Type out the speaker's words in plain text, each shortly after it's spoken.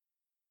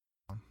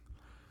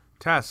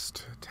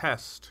Test.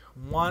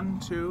 1,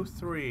 2,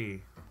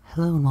 3.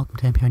 Hello and welcome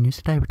to NPR News.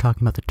 Today we're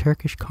talking about the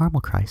Turkish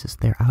caramel crisis.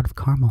 They're out of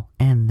caramel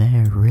and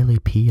they're really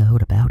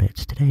PO'd about it.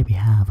 Today we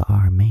have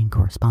our main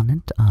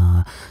correspondent,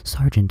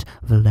 Sergeant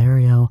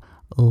Valerio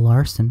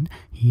Larson.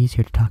 He's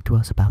here to talk to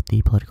us about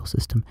the political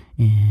system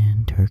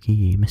in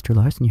Turkey. Mr.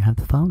 Larson, you have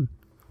the phone.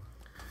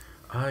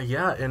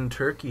 Yeah, in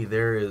Turkey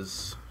there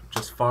is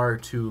just far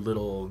too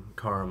little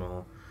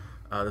caramel.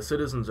 The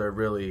citizens are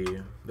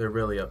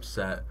really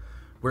upset.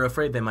 We're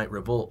afraid they might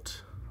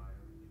revolt.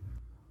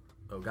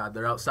 Oh God,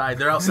 they're outside.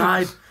 Okay.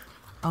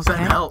 Send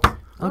help.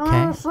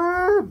 Okay.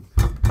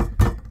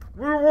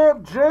 We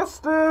want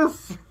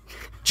justice.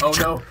 Oh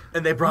no,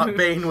 and they brought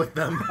Bane with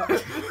them.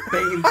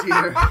 Bane's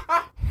here.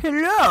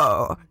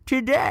 Hello.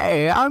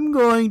 Today I'm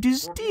going to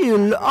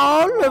steal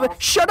all of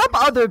it. Shut up,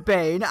 other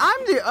Bane.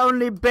 I'm the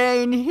only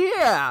Bane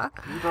here.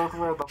 You don't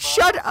wear the mask.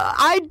 Shut up.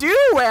 I do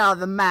wear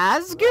the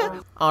mask.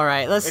 All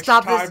right, let's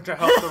stop this. It's time to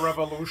help the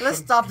revolution. Let's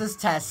stop this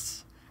test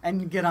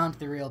and get on to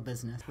the real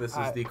business. This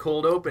is the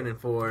cold open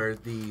for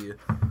the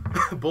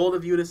Bold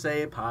of You to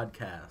Say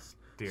podcast,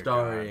 Dear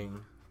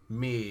starring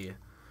me,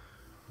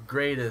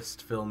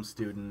 greatest film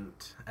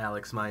student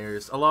Alex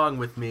Myers. Along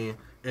with me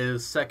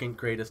is second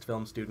greatest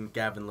film student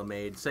Gavin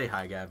LeMade. Say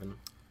hi, Gavin.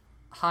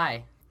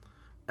 Hi.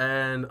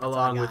 And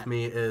along with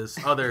me is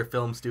other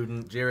film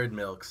student Jared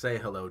Milk. Say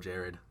hello,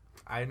 Jared.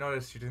 I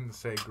noticed you didn't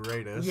say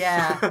greatest.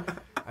 Yeah.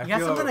 I You got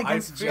feel- something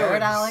against I feel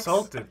Jared, Alex?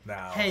 insulted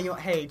now.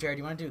 Hey, Jared,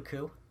 you want to do a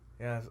coup?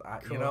 Yes,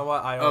 Cool. you know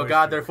what? I Oh always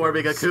God, do they're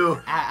forming a coups. coup.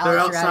 They're Alex, you're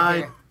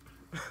outside. out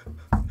of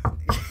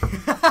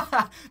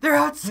here. They're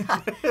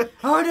outside.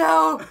 Oh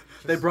no.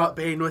 They brought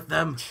Bane with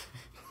them.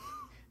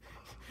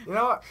 You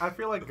know what? I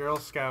feel like Girl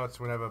Scouts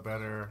would have a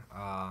better,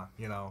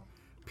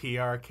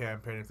 PR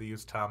campaign if they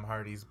used Tom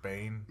Hardy's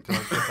Bane to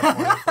like, get the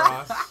point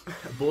across.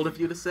 Bold of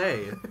You to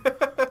Say.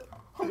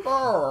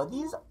 Hello,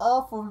 these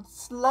awful,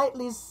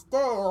 slightly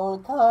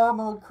stale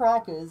caramel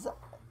crackers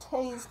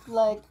taste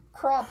like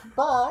crap,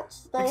 but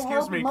they Excuse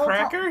help me, multi-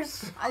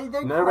 crackers?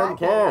 They're No one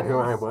cared who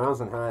I crackers.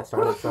 was and how I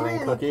started Who selling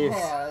really cookies.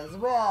 cares?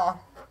 Well,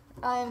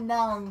 I don't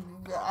know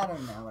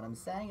what I'm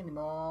saying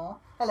anymore.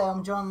 Hello,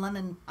 I'm John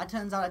Lennon. It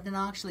turns out I didn't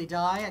actually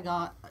die. I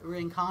got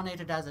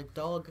reincarnated as a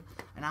dog,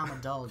 and I'm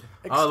a dog.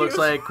 Oh, it looks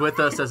like with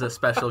us as a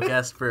special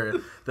guest for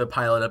the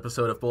pilot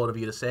episode of Bold of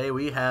You to Say,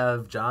 we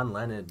have John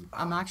Lennon.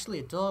 I'm actually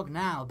a dog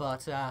now,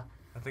 but I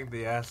think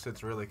the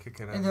acid's really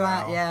kicking in and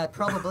now. yeah,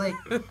 probably.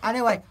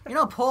 Anyway, you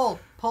know Paul,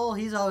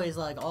 he's always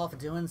like off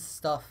doing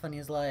stuff, and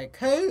he's like,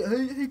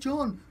 hey,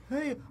 John,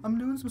 hey, I'm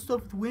doing some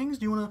stuff with Wings.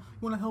 Do you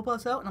wanna help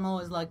us out? And I'm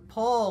always like,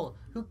 Paul,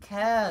 who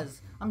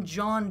cares? I'm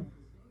John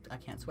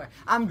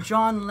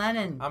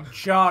Lennon. I'm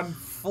John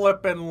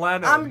flippin'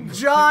 Lennon. I'm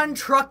John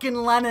Trucking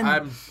Lennon.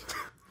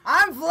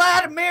 I'm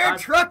Vladimir I'm-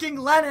 Trucking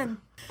Lennon.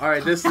 All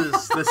right, this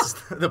is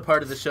the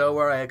part of the show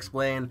where I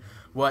explain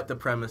what the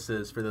premise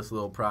is for this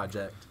little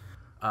project.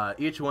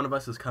 Each one of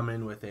us has come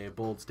in with a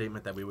bold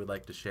statement that we would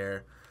like to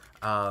share.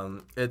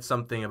 It's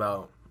something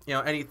about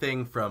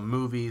anything from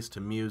movies to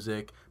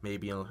music,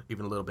 maybe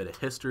even a little bit of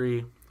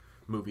history,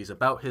 movies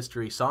about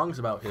history, songs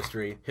about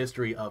history,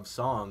 history of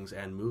songs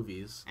and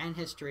movies. And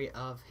history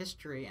of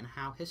history and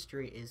how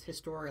history is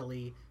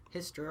historic.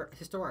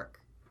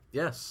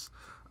 Yes.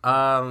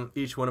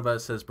 Each one of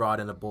us has brought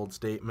in a bold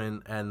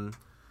statement, and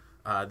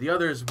the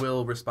others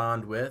will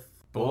respond with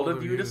bold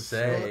of you to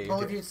say.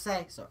 Bold of you to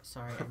say.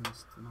 Sorry, I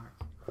missed the mark.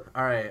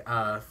 All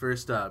right.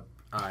 First up,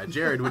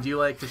 Jared, would you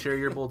like to share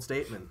your bold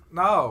statement?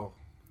 No.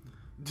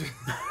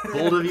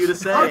 Bold of you to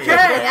say. Okay,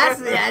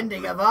 that's the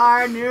ending of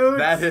our news.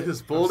 That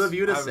is bold of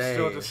you to I'm say.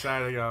 still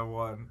deciding on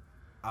one.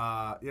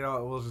 You know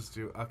what? We'll just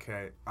do.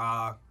 Okay.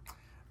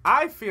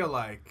 I feel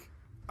like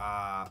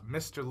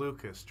Mr.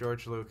 Lucas,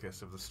 George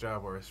Lucas of the Star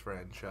Wars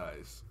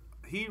franchise,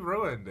 he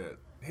ruined it.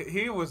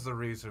 He was the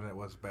reason it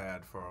was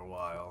bad for a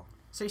while.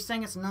 So you're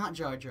saying it's not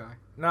Jar Jar?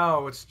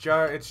 No, it's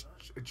George.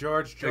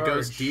 It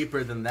goes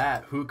deeper than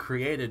that. Who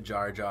created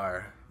Jar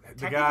Jar?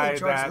 The guy Technically,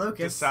 George that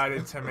Lucas.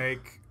 decided to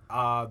make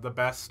the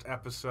best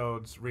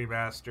episodes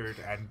remastered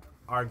and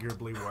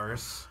arguably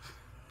worse.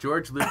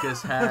 George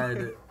Lucas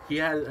had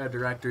a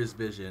director's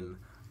vision.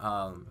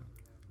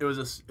 It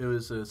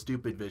was a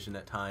stupid vision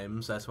at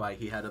times. That's why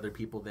he had other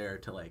people there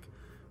to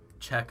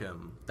check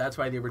him. That's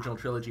why the original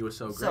trilogy was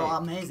so great. So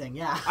amazing,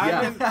 yeah.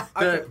 Yeah,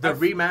 the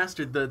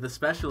remastered, the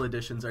special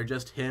editions are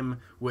just him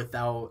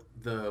without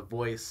the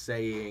voice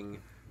saying,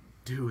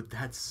 "Dude,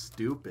 that's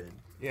stupid."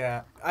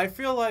 Yeah, I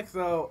feel like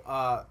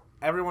though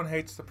everyone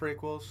hates the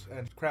prequels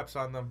and craps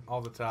on them all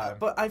the time,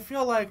 but I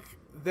feel like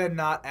they're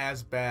not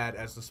as bad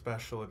as the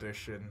special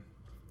edition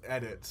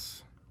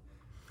edits.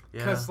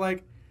 Yeah. Because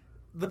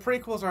the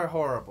prequels are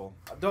horrible.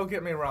 Don't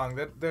get me wrong;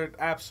 they're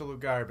absolute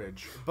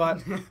garbage.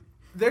 But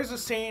there's a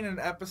scene in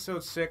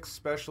Episode 6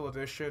 Special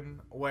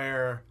Edition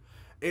where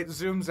it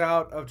zooms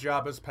out of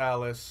Jabba's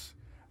palace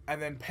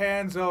and then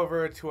pans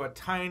over to a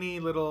tiny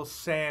little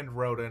sand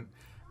rodent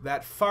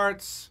that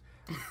farts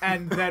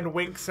and then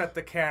winks at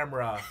the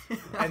camera.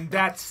 And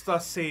that's the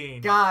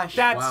scene. Gosh.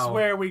 That's Wow.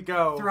 where we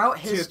go Throughout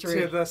to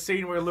history. the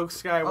scene where Luke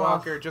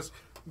Skywalker just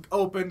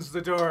opens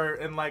the door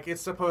and like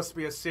it's supposed to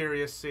be a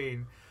serious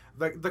scene.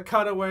 The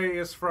cutaway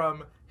is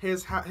from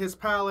his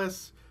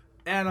palace,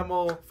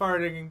 animal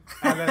farting,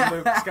 and then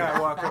Luke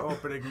Skywalker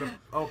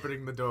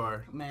opening the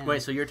door. Man,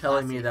 Wait, so you're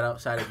telling me that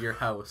outside of your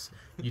house,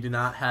 you do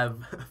not have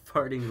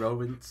farting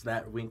rodents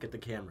that wink at the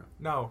camera?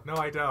 No,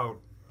 I don't.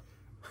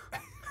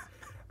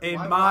 In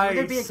Why my would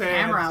there be a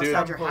camera sand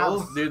outside your temple-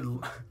 house? Dude,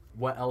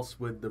 what else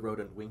would the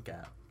rodent wink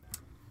at?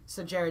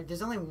 So Jared,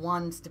 there's only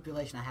one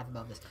stipulation I have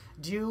about this.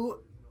 Do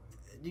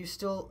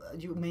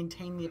you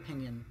maintain the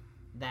opinion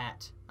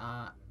that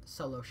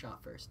Solo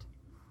shot first?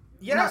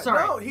 Yeah, No,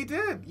 sorry. no, he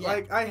did. Yeah.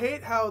 Like, I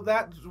hate how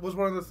that was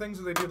one of the things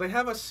that they do. They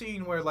have a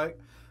scene where, like,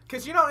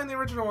 because you know, in the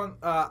original one,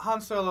 Han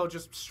Solo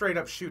just straight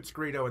up shoots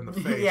Greedo in the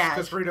face Yeah.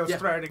 because Greedo's Yeah.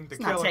 threatening to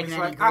It's not kill him. taking He's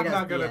any like, I'm Greedo's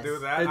not gonna BS. do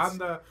that.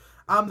 It's-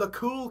 I'm the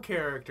cool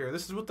character.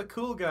 This is what the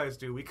cool guys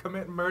do. We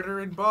commit murder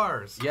in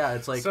bars. Yeah,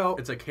 it's like So-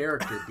 it's a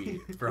character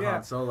beat for Yeah.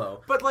 Han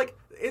Solo. But like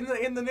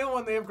in the new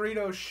one, they have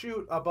Greedo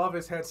shoot above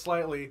his head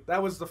slightly.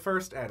 That was the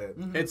first edit.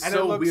 It's And it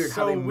so looks weird how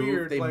so they move.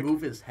 weird, They like-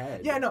 move his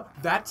head. Yeah, no,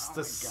 that's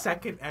the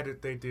second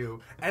edit they do,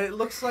 and it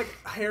looks like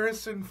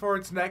Harrison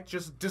Ford's neck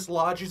just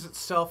dislodges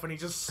itself, and he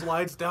just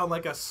slides down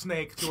like a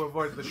snake to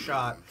avoid the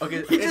shot.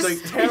 Okay, He it's just, like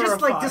he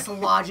just like terrifying.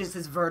 dislodges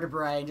his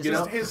vertebrae. And just You know-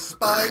 Just his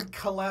spine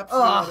collapses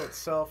Ugh. on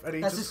itself, and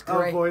he That's just just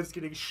great. avoids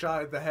getting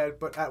shot in the head.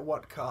 But at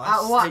what cost?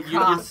 At what you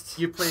cost?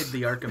 you played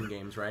the Arkham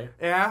games, right?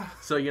 Yeah.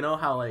 So you know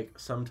how like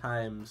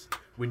sometimes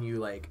when you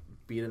like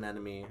beat an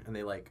enemy and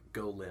they like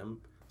go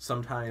limp,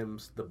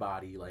 sometimes the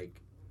body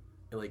like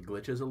it like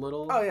glitches a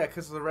little. Oh yeah,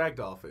 because of the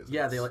ragdoll physics.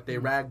 Yeah, they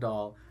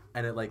ragdoll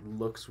and it like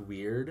looks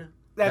weird.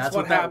 That's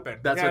what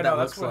happened. That's Yeah, what no, that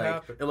that's looks what like.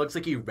 happened. It looks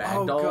like he Oh,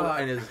 ragdolled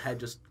God. and his head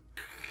just.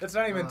 Let's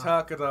not even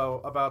talk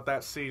though about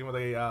that scene where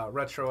they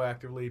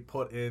retroactively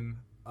put in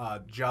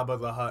Jabba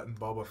the Hutt and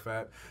Boba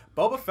Fett.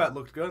 Boba Fett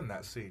looked good in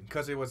that scene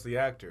because he was the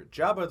actor.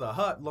 Jabba the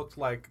Hutt looked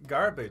like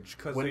garbage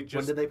because When, they just.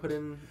 when did they put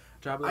in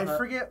Jabba the I Hutt?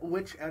 forget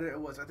which edit it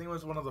was. I think it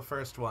was one of the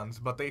first ones,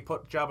 but they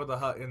put Jabba the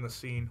Hutt in the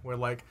scene where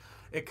like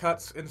it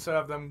cuts instead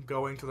of them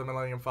going to the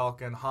Millennium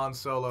Falcon, Han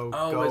Solo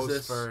Oh, is goes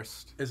this-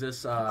 first. Is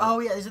this? Oh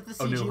yeah, is it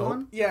the A New CG Hope?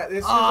 one? Yeah, this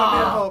is Ah, a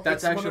New Hope.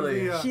 that's It's one of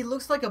actually- the, He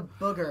looks like a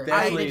booger. They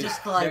I actually, mean,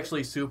 just like they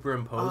actually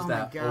superimposed Oh my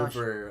that gosh.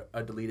 over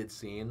a deleted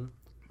scene,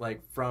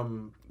 like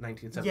from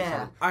 1977.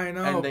 Yeah. I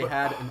know, And they but-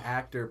 had an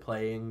actor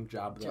playing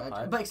Jabba the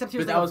Hutt. but except he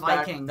was that like was a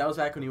Viking. That was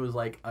back when he was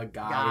like a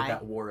guy Guy.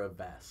 that wore a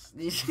vest.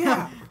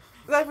 Yeah,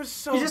 that was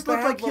so. He just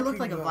looked bad like he looked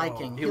like a looking,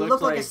 Viking. though. He He looked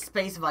looked like a like-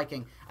 space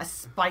Viking, a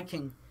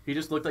spiking. He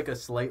just looked like a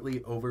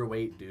slightly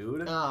overweight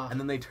dude, Ugh. and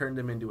then they turned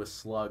him into a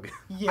slug.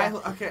 Yeah.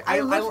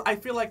 I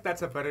feel like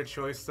that's a better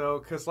choice though,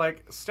 because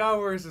like Star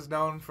Wars is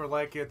known for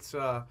like its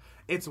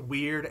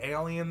weird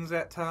aliens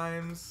at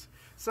times.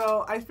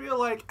 So I feel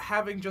like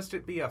having just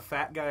it be a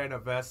fat guy in a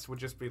vest would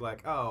just be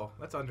like, oh,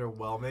 that's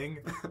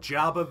underwhelming.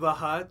 Jabba the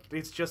Hutt,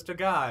 it's just a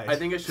guy. I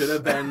think it should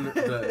have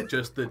been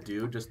just the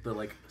dude, just the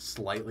like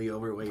slightly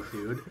overweight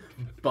dude,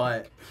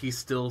 but he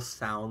still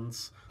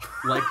sounds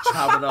like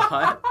Jabba the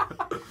Hutt.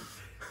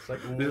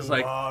 It's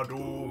like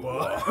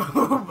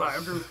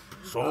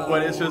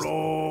but it's just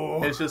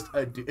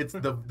it's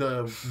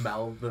the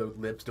mouth, the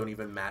lips don't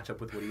even match up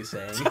with what he's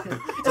saying.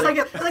 It's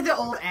like the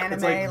old anime.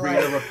 It's like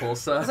Rita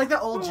Repulsa. It's like the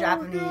old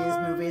Japanese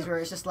movies where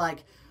it's just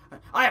like,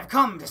 I have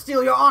come to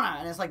steal your honor,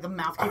 and it's like the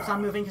mouth keeps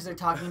on moving because they're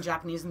talking in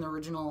Japanese in the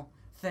original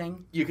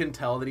thing. You can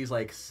tell that he's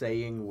like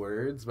saying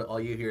words, but all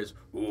you hear is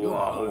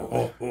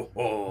No,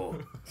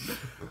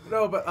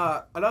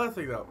 but another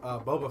thing though,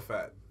 Boba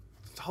Fett.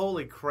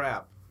 Holy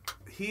crap.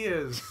 He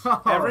is.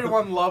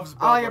 Everyone loves Boba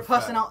Oh, you're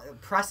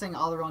Fett. pressing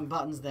all the wrong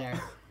buttons there.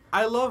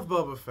 I love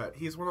Boba Fett.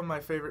 He's one of my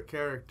favorite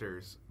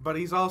characters, but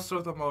he's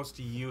also the most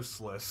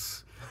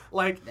useless.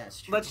 Like,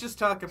 That's true. let's just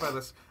talk about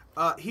this.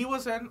 He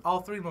was in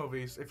all 3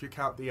 movies, if you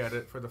count the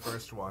edit for the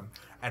first one.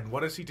 And what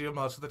does he do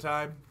most of the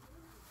time?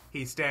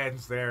 He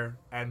stands there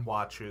and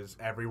watches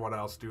everyone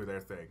else do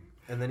their thing.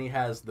 and then he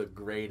has the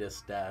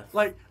greatest death.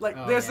 Like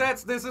Oh, there's yeah.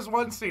 there's this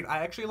one scene. I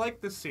actually like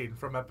this scene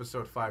from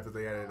episode 5 that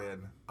they edited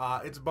in.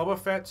 It's Boba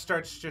Fett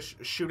starts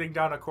just shooting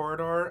down a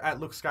corridor at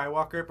Luke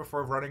Skywalker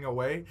before running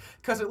away,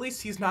 because at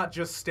least he's not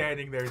just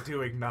standing there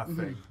doing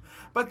nothing.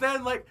 But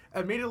then, like,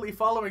 immediately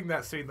following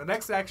that scene, the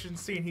next action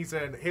scene he's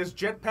in, his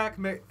jetpack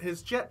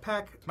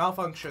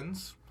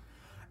malfunctions,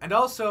 and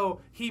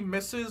also he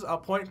misses a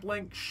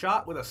point-blank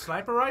shot with a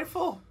sniper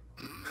rifle.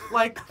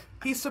 Like,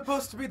 he's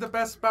supposed to be the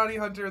best bounty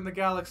hunter in the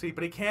galaxy,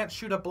 but he can't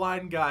shoot a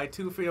blind guy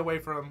 2 feet away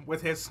from him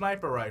with his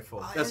sniper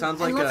rifle. That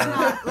sounds And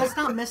like let's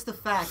not miss the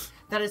fact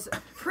that it's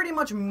pretty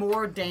much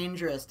more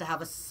dangerous to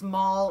have a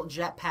small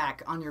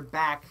jetpack on your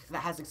back that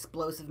has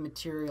explosive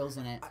materials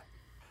in it.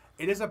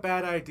 It is a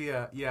bad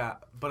idea, yeah,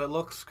 but it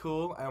looks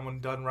cool, and when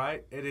done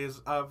right, it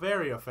is a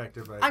very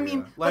effective idea. I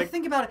mean, like,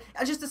 think about it.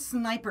 Just a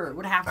sniper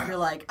would have to be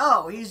like,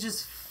 oh, he's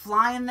just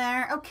flying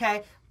there.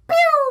 Okay, pew!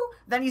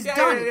 Then he's Yeah,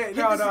 done. yeah, yeah. Hit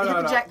No, the no, hit no,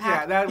 the no. jetpack.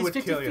 Yeah, that he's would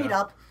 50 kill feet you.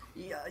 up.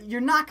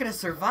 you're not gonna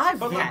survive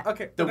But that.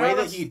 okay, The now way that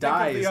let's he think of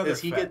dies the other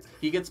is Fett.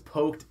 he gets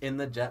poked in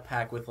the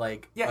jetpack with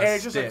like Yeah, a and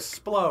it just stick.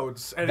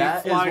 explodes, and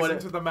That he is flies what it-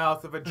 into the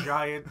mouth of a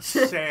giant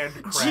sand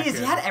kraken. Jeez,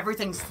 you had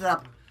everything set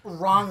up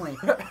wrongly.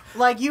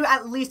 Like, you,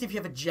 at least if you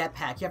have a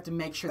jetpack, you have to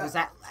make sure there's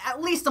at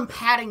least some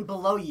padding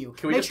below you.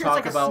 Can we make just sure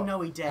talk it's like about a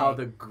snowy day. how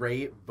the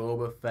great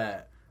Boba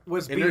Fett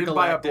was beaten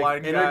by a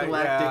blind guy.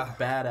 intergalactic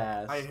Yeah.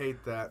 badass I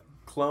hate that.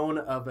 clone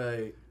of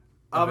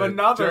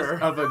Another.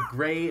 a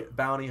great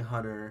bounty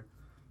hunter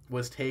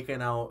was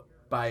taken out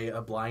by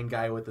a blind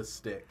guy with a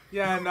stick.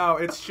 Yeah, no,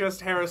 it's just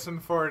Harrison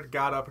Ford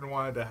got up and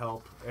wanted to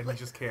help, and he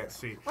just can't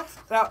see.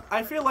 Now,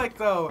 I feel like,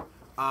 though,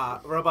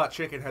 Robot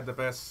Chicken had the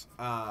best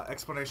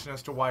explanation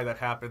as to why that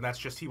happened. That's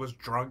just he was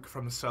drunk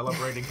from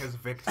celebrating his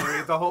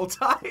victory the whole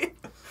time.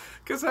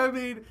 Because, I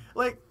mean,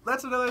 like,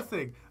 that's another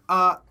thing.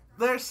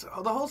 There's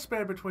the whole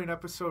span between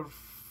episode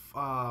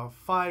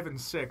 5 and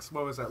 6,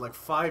 what was that, like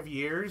 5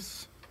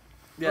 years?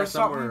 Yeah, Or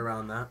somewhere something.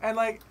 around that. And,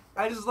 like,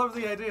 I just love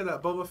the idea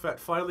that Boba Fett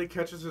finally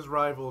catches his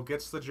rival,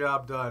 gets the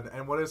job done,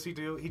 and what does he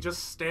do? He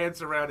just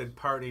stands around and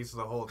parties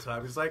the whole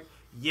time. He's like,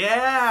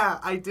 yeah,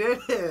 I did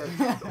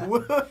it. Woo.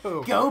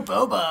 Go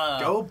Boba!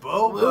 Go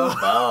Boba.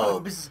 Woo,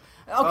 Bobes!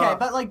 Okay,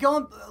 but like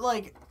going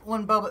like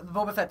when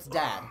Boba Fett's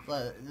dad,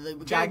 the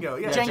guy,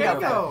 Django, yeah,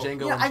 Django.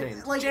 Django Yeah,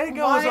 Unchained. like,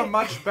 Django why- was a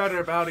much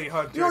better bounty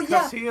hunter No,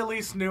 because yeah. he at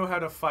least knew how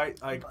to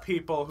fight like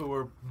people who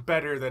were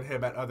better than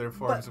him at other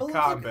forms but of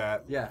look-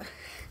 combat. Yeah.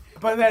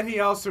 But then he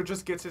also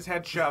just gets his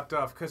head chopped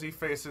off because he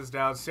faces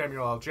down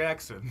Samuel L.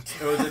 Jackson.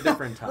 It was a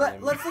different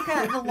time. Let's look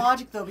at the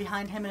logic though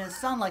behind him and his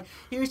son. Like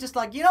he was just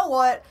like, you know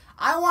what?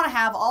 I want to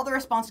have all the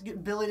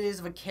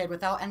responsibilities of a kid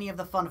without any of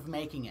the fun of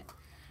making it.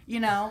 You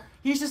know,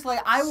 he's just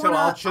like, I want to. So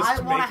I'll just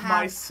I wanna make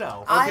have,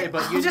 myself. Okay,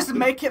 but I'll you- just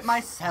make it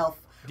myself.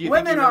 Do you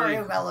think Women you are really-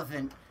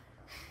 irrelevant.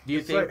 Do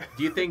you think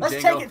Let's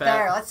Jango take it Fett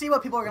there. Let's see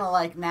what people are gonna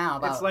like now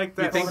about. It's like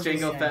Do you that. think What was he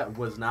Jango saying? Fett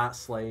was not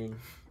slaying?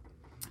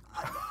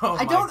 Oh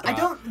I my don't.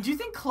 God. Do you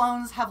think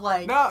clones have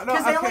like? No,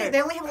 Because okay.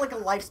 they only have like a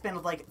lifespan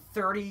of like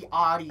 30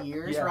 odd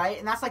years, Yeah. right?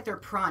 And that's like their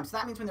prime. So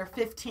that means when they're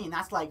 15,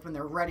 that's like when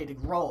they're ready to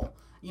roll.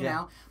 You Yeah.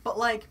 know. But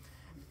like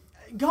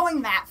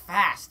going that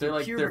fast, They're through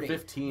like- they're puberty,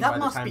 15 that by the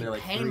must time be they're,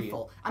 like, 3.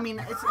 painful. I mean,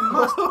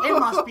 it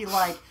must be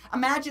like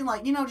imagine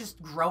like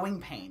just growing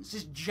pains,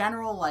 just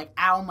general like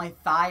ow my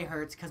thigh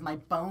hurts because my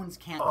bones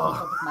can't keep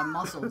up with my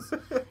muscles.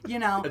 You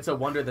know. It's a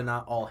wonder they're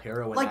not all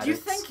heroin Like, do you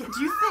addicts. think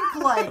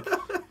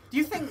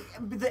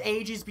the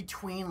ages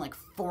between like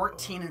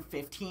 14 and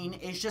 15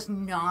 is just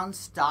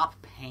non-stop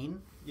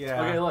pain?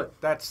 Yeah. Okay, look.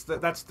 That's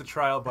the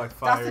trial by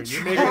fire. the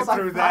You make trial it by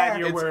through fire. that,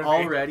 you're it's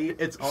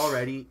worthy.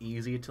 already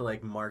easy to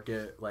like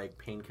market like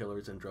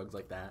painkillers and drugs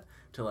like that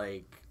to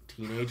like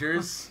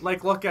teenagers.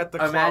 Like, look at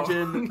the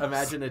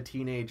Imagine a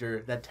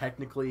teenager that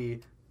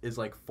technically is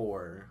like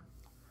 4,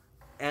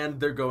 and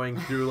they're going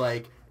through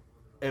like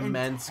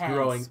intense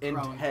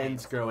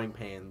growing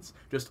pains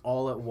just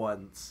all at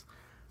once.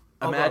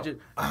 Imagine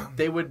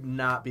they would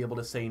not be able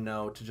to say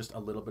no to just a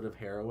little bit of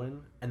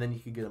heroin, and then you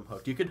could get them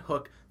hooked. You could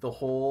hook the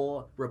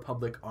whole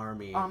Republic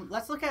Army.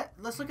 Let's look at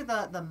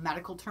the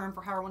medical term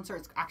for heroin, sir.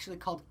 It's actually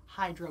called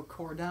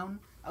hydrocodone.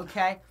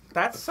 Okay,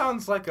 That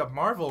sounds like a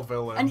Marvel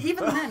villain. and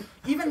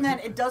even then,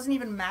 it doesn't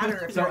even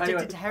matter if So you're addicted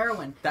anyway, to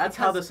heroin. That's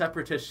how the because-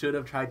 Separatists should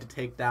have tried to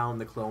take down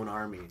the clone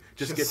army.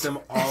 Just get them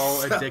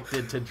all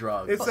addicted to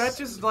drugs. Is that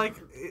just like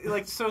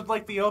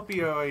the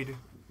opioid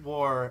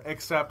war,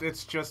 except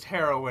it's just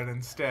heroin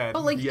instead?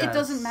 But like, it Yes.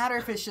 doesn't matter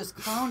if it's just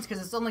clones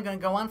because it's only going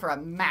to go on for a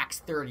max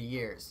 30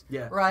 years.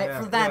 Yeah. Right.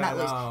 Yeah, For them yeah, at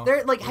least. no.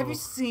 They're like, have you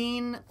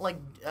seen like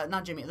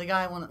not Jimmy, the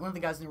guy, one of the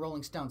guys in the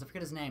Rolling Stones? I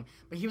forget his name,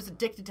 but he was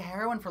addicted to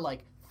heroin for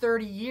like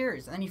 30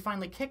 years, and then he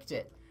finally kicked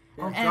it.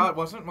 Oh And- God,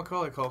 wasn't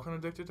Macaulay Culkin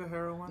addicted to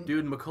heroin?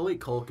 Dude, Macaulay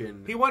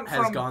Culkin He went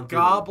has from gone through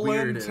the goblin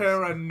weirdest.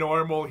 to a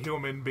normal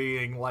human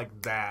being like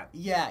that.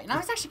 Yeah, and I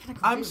was actually kind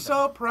of I'm confused.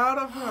 so proud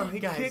of him. He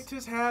Guys. kicked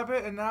his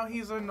habit, and now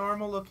he's a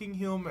normal-looking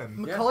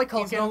human. Macaulay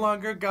He's no Culkin.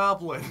 longer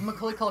goblin.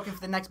 Macaulay Culkin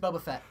for the next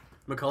Boba Fett.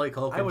 Macaulay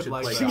Culkin I would should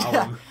like play that.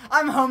 Gollum.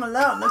 I'm home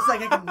alone. Looks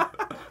like I can.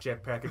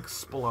 Jetpack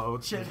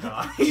explodes. Shit. and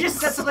dies. He just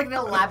sets up like an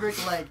elaborate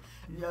like,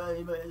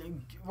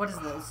 what is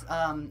this?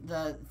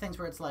 The things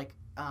where it's like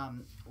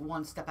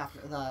one step after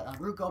the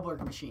Rube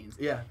Goldberg machines.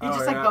 Yeah. He's Oh,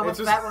 just like yeah. Boba It's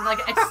just- Fett with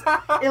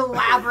like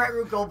elaborate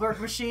Rube Goldberg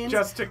machines.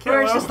 Just to kill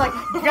where it's him. just like,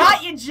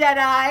 got you,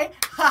 Jedi.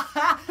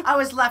 I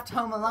was left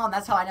home alone.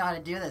 That's how I know how to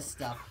do this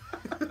stuff.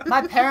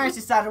 My parents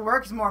decided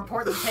work is more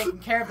important than taking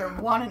care of their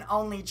one and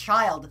only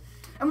child.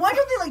 And why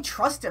don't they like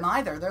trust him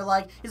either? They're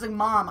like, he's like,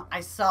 Mom,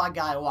 I saw a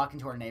guy walk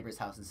into our neighbor's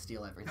house and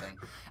steal everything.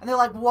 And they're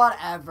like,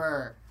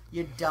 whatever,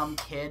 you dumb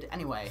kid.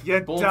 Anyway, You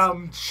Bulls-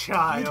 dumb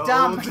child. you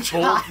dumb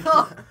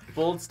child.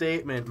 Bold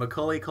statement.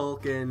 Macaulay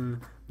Culkin,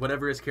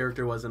 whatever his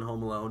character was in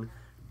Home Alone,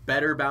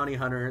 better bounty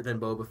hunter than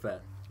Boba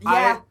Fett.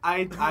 Yeah.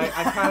 I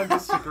kind of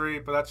disagree,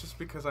 but that's just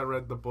because I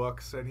read the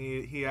books, and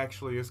he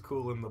actually is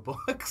cool in the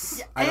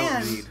books. I don't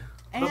And- read.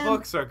 The And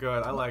books are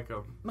good. I like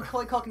them.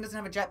 Macaulay Culkin doesn't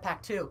have a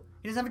jetpack too.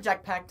 He doesn't have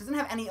a jetpack. Doesn't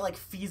have any like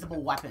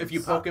feasible weapons. If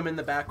you poke him in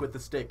the back with the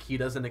stick, he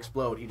doesn't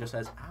explode. He just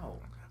says, ow.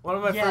 One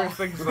of my Yeah. favorite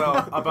things,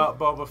 though, about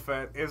Boba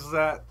Fett is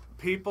that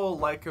people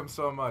like him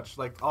so much,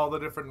 like all the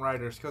different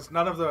writers, because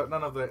none of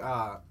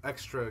the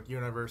extra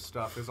universe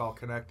stuff is all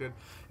connected.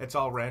 It's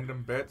all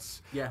random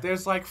bits. Yeah.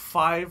 There's like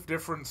 5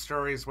 different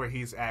stories where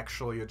he's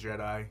actually a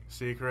Jedi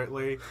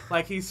secretly.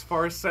 Like he's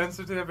force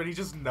sensitive and he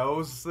just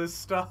knows this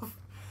stuff.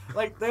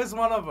 Like there's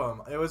one of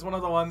them. It was one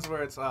of the ones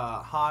where it's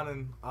Han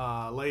and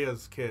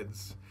Leia's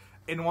kids.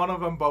 In one of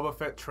them, Boba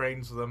Fett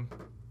trains them.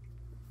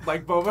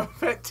 Like, Boba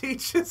Fett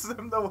teaches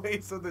them the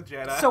ways of the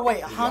Jedi. So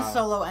wait, Han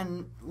Solo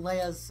and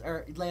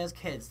Leia's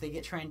kids, they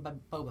get trained by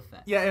Boba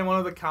Fett. Yeah, in one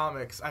of the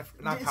comics.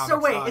 Not comics, So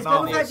wait, is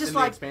Boba Fett just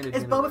like,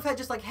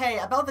 universe. hey,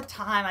 about the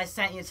time I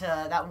sent you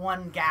to that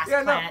one gas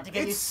Yeah, no, planet to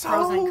get you it's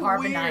frozen so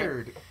carbonite.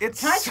 weird.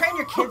 It's Can I so train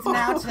your kids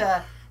now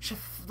to,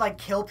 like,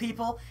 kill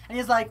people? And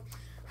he's like,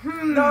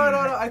 No.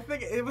 I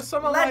think it was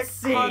something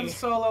Let's like see. Han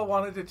Solo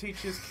wanted to teach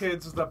his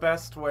kids the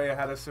best way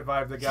how to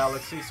survive the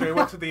galaxy, so he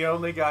went to the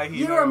only guy he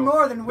You knew. are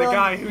more than the willing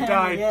guy to who hand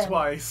died me in.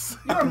 twice.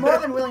 You are more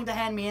than willing to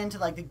hand me into,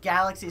 like, the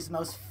galaxy's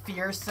most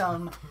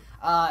fearsome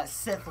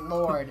Sith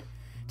Lord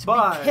to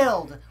But- be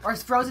killed or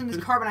frozen in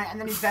his carbonite and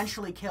then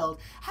eventually killed.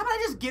 How about I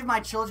just give my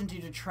children to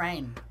you to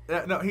train?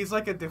 No, he's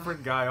like a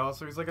different guy.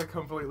 Also, he's like a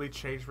completely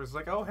changed person.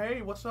 Like, oh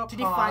hey, what's up, Did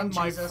he Han, find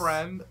my Jesus?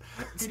 friend?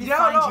 Did he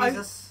find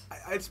Jesus?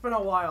 It's been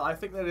a while. I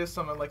think that is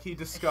something like he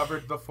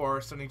discovered the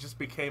Force and he just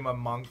became a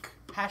monk.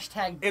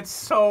 Hashtag It's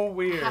so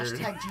weird.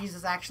 Hashtag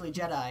Jesus actually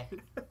Jedi.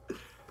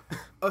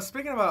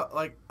 Speaking about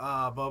like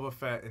Boba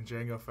Fett and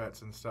Jango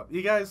Fett and stuff,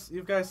 you've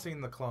guys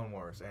seen the Clone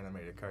Wars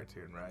animated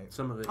cartoon, right?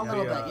 Some of it. A Yeah.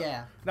 little Yeah. bit,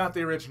 yeah. Not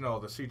the original,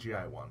 the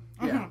CGI one.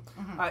 Yeah.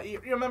 You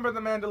remember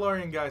the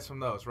Mandalorian guys from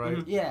those, right?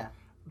 Mhm. Yeah.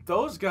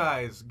 Those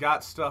guys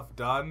got stuff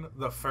done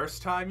the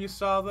first time you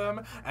saw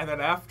them, and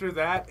then after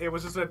that, it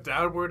was just a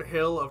downward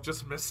hill of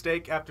just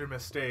mistake after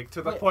mistake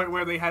to the Wait. point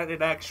where they had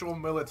an actual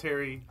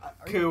military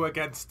coup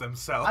against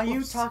themselves. Are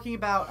you talking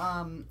about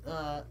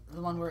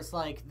the one where it's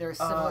like their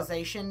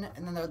civilization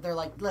and then they're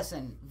like,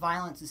 listen,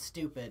 violence is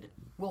stupid.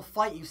 We'll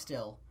fight you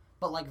still,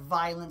 but like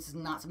violence is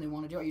not something we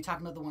want to do. Are you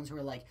talking about the ones who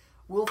are like,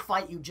 we'll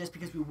fight you just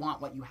because we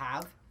want what you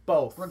have,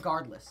 Both.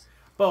 regardless?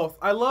 Both.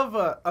 I love.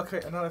 Okay,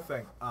 another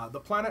thing. The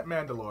planet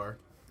Mandalore.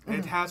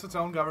 It has its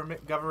own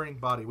governing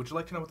body. Would you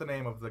like to know what the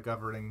name of the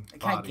governing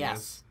Can I body guess?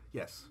 is?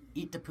 Yes.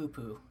 Eat the poo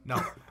poo. No.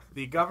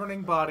 The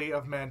governing body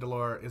of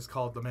Mandalore is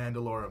called the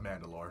Mandalore of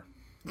Mandalore.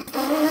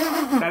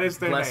 That is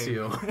their Bless name.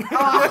 you.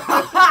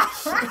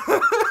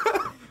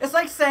 It's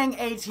like saying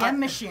ATM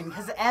machine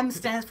because M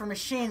stands for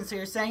machine, so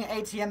you're saying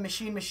ATM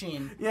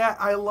machine. Yeah,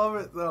 I love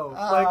it though.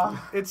 Like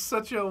it's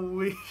such a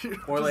weird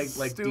Or like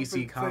stupid DC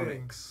thing.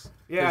 Comics.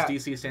 Yeah,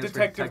 DC stands for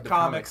Detective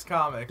Comics.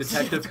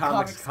 Detective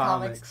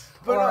Comics.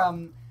 But,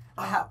 Or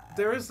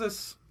There is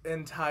this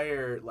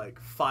entire like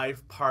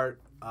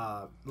 5-part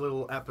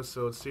little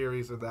episode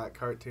series of that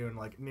cartoon,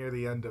 like near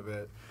the end of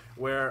it,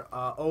 where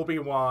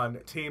Obi-Wan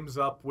teams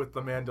up with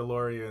the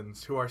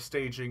Mandalorians who are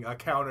staging a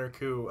counter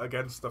coup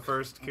against the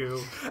first coup,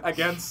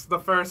 against the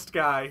first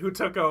guy who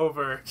took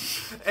over,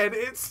 and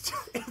it's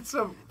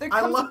a. there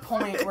I comes a love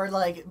point it. where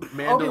like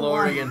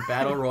Mandalorian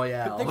Battle There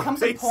Royale.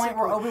 comes a point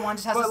where Obi-Wan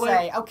just has to But,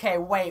 say, like- okay,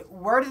 wait,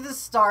 where did this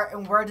start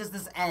and where does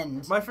this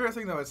end? My favorite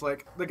thing though is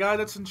like the guy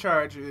that's in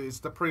charge is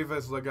the Pre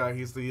Vizsla guy.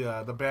 He's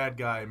the bad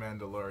guy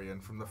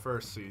Mandalorian from the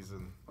first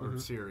season or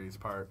series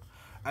part,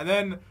 and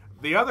then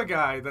the other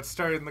guy that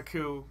started the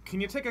coup. Can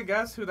you take a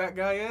guess who that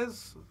guy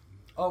is?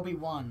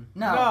 Obi-Wan.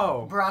 No.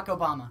 No. Barack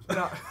Obama.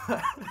 No,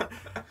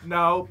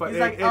 no, but He's it,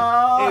 like, it,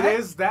 "Oh, it hey."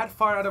 is that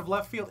far out of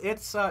left field.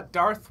 It's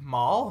Darth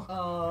Maul.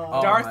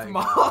 Oh Darth my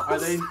Maul. God. Are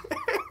is they?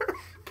 there.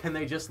 Can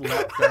they just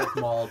let Darth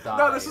Maul die?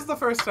 No, this is the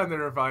first time they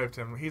revived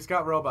him. He's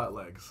got robot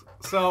legs.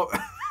 So,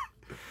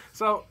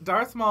 so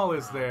Darth Maul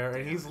is there,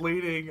 and he's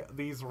leading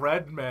these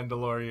red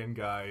Mandalorian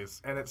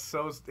guys, and it's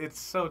so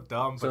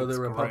dumb. But So it's the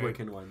great,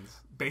 Republican ones.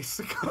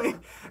 basically.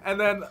 And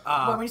then,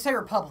 But when you say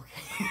Republican,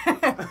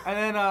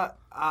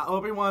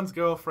 Obi-Wan's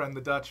girlfriend,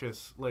 the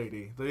Duchess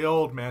lady, the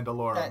old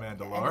Mandalore,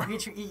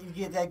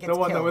 that gets the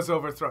one that killed. was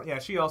overthrown. Yeah,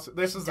 she also.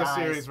 This is the dies.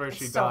 series where It's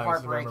she so dies.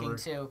 heartbreaking remember?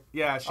 too.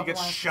 Yeah, she gets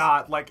Obi-Wan's-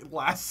 shot like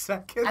last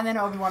second. And then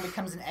Obi-Wan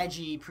becomes an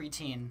edgy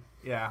preteen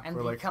yeah, and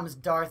we're like, becomes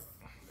Darth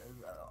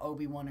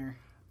Obi-Waner.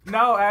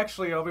 no,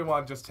 actually,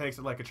 Obi-Wan just takes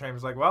it like a train.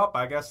 He's like, well,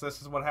 I guess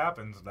this is what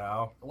happens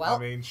now. Well- I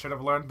mean, should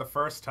have learned the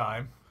first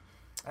time.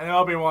 And then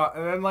Obi-Wan,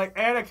 and then like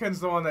Anakin's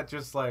the one that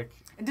just like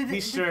he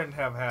shouldn't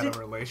have had a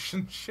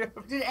relationship.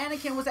 Was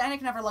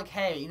Anakin ever like,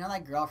 hey, you know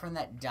that girlfriend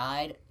that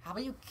died? How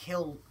about you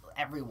kill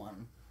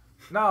everyone?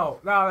 No,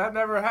 that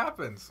never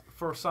happens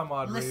for some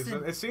odd Listen.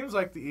 reason. It seems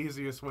like the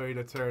easiest way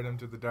to turn him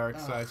to the dark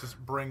side is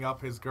just bring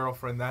up his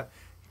girlfriend that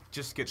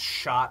just gets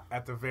shot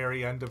at the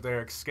very end of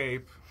their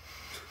escape.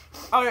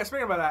 Oh yeah,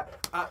 speaking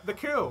about that, the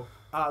coup,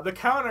 the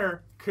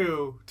counter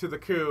coup to the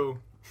coup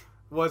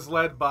was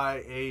led by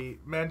a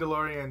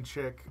Mandalorian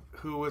chick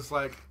who was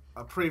like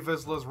a Pre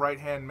Vizsla's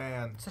right-hand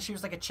man. So she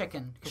was like a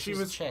chicken. 'Cause She she's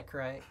was- a chick,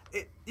 right?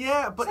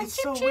 Yeah, but Is it's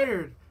that so chip-chip?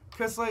 weird.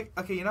 Because, like,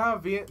 okay, you know how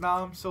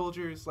Vietnam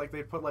soldiers, like,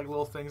 they put, like,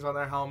 little things on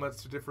their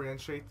helmets to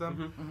differentiate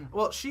them?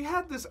 Well, she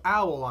had this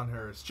owl on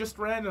hers, just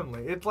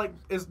randomly. It, like,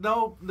 there's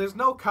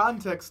no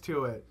context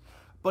to it.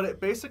 but it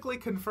basically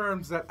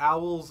confirms that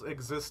owls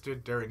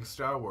existed during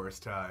Star Wars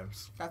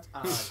times. That's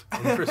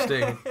odd.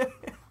 Interesting.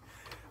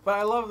 But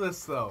I love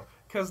this though,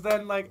 because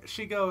then like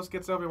she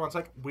gets Obi-Wan's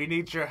like, we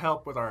need your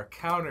help with our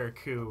counter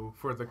coup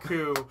for the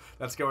coup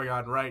that's going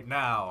on right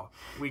now.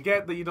 We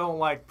get that you don't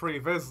like Pre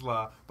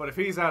Vizsla, but if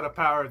he's out of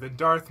power, then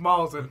Darth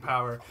Maul's in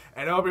power.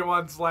 And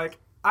Obi-Wan's like,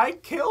 I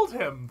killed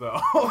him though.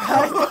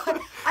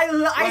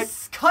 I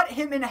cut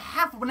him in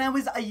half when I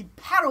was a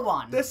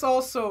Padawan. This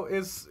also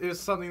is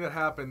something that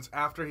happens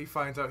after he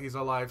finds out he's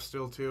alive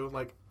still too.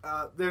 Like,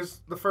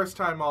 there's the first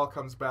time Maul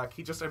comes back,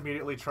 he just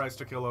immediately tries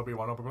to kill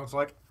Obi-Wan. Obi-Wan's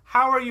like,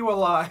 how are you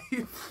alive?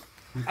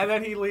 And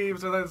then he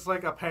leaves, and then it's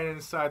like a pain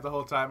inside the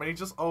whole time. And he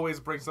just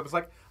always brings up, it's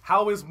like,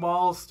 how is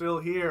Maul still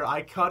here?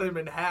 I cut him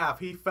in half.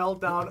 He fell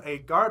down a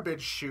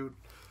garbage chute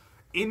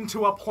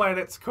into a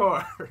planet's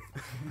core.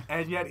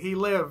 And yet he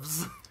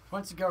lives.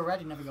 Once you go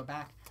red, you never go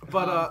back.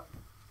 But,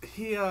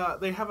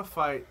 they have a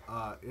fight.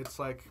 It's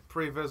like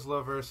Pre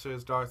Vizsla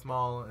versus Darth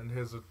Maul and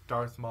his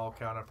Darth Maul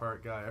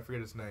counterpart guy. I forget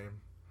his name.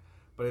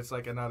 But it's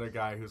like another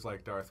guy who's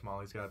like Darth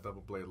Maul. He's got a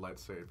double-bladed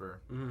lightsaber.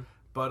 Mm-hmm.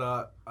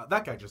 But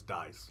that guy just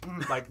dies.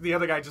 Like, the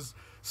other guy just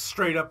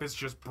straight up is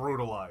just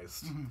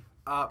brutalized.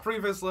 Mm-hmm. Pre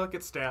Vizsla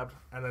gets stabbed,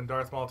 and then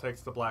Darth Maul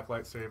takes the black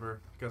lightsaber,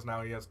 because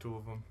now he has two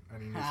of them,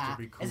 and he needs to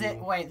be cool. Is it,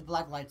 wait, the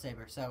black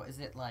lightsaber, so is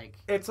it like...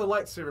 It's a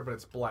lightsaber, but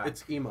it's black.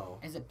 It's emo.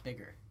 Is it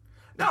bigger?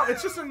 No,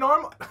 it's just a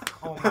normal...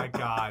 Oh my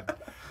god.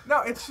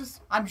 No, it's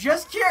just... I'm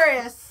just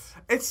curious!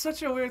 It's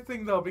such a weird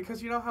thing, though,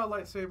 because you know how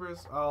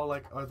lightsabers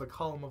are the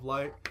column of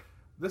light?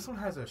 This one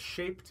has a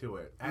shape to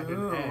it, and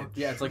an edge.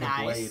 Yeah, it's like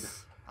a blade.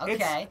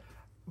 Okay.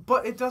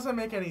 But it doesn't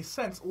make any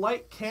sense.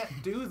 Light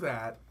can't do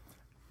that.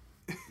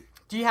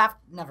 Do you have...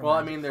 Never mind. Well,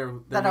 I mean, they're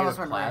made of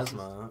went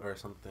plasma or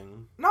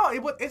something. No,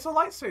 it's a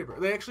lightsaber.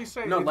 They actually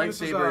say... No,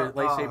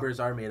 lightsabers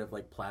are made of,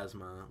 like,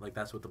 plasma. Like,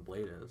 that's what the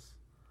blade is.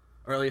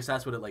 Or at least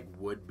that's what it, like,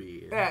 would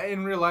be. Yeah,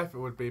 in real life it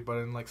would be, but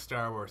in, like,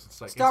 Star Wars,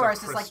 it's like... Star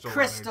Wars is like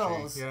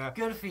crystals. Yeah.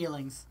 Good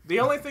feelings. The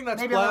only thing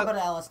that's... Maybe a little bit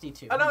of LSD,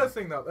 too. Another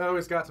thing, though, that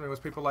always got to me was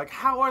people like,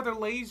 how are the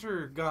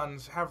laser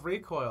guns have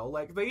recoil?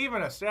 Like, they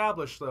even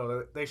established, though,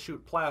 that they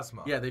shoot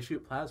plasma. Yeah, they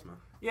shoot plasma.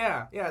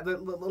 Yeah.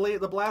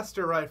 The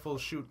blaster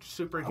rifles shoot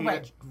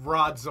superheated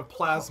rods of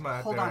plasma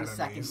at Hold their on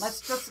a enemies.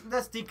 second.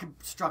 Let's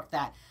deconstruct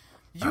that.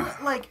 You,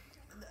 like...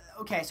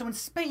 Okay, so in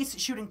space,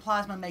 shooting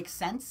plasma makes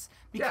sense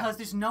because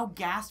there's no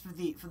gas for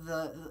the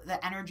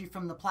energy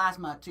from the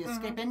plasma to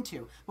escape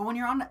into. But when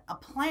you're on a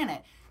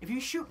planet, if you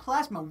shoot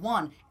plasma,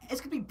 one, it's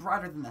gonna be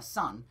brighter than the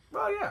sun.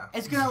 Well, yeah.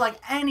 It's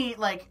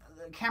gonna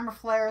camera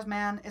flares,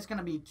 man. It's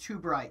gonna be too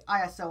bright.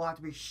 ISO will have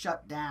to be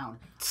shut down.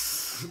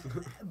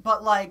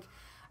 But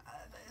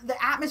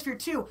the atmosphere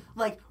too,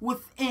 like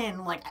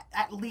within like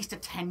at least a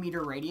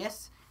 10-meter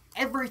radius,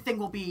 everything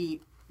will be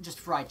just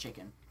fried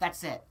chicken.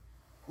 That's it.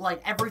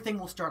 Like, everything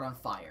will start on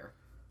fire.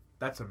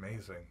 That's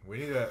amazing. We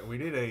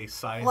need a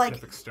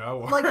scientific Star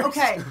Wars. Like,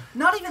 okay,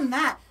 not even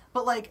that,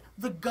 but, like,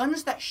 the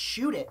guns that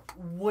shoot it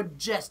would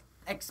just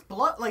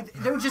explode. Like,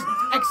 they would just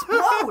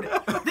explode.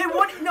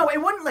 It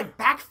wouldn't, like,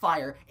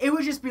 backfire. It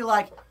would just be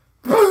like,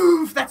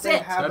 poof, that's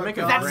it. That'd make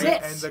That's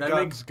it. And the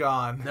gun's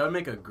gone. That would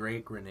make a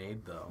great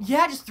grenade, though.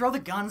 Yeah, just throw the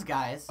guns,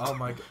 guys. Oh,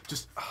 my God.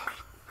 Just...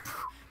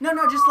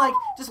 No,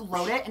 just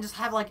load it and just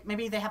have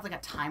maybe they have a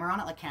timer on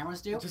it like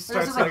cameras do. It just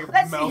starts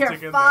let's see here,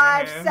 melting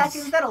 5 in their hands.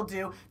 seconds, that'll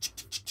do.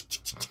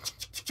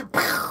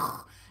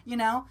 You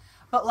know?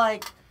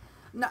 But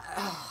no,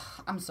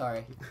 I'm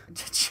sorry.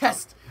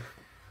 Just...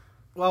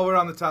 While we're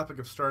on the topic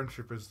of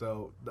Stormtroopers,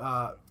 though,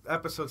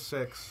 Episode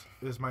 6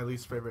 is my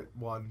least favorite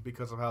one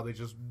because of how they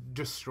just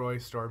destroy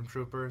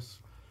Stormtroopers.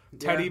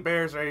 Yeah. Teddy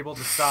bears are able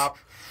to stop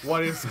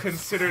what is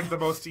considered the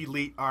most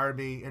elite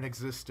army in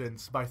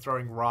existence by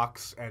throwing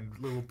rocks and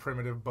little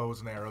primitive bows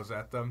and arrows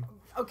at them.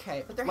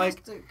 Okay, but there has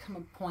to come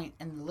a point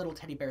in the little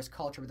teddy bear's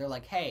culture where they're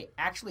like, hey,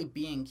 actually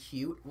being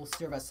cute will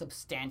serve us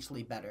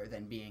substantially better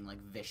than being,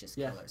 vicious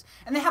killers.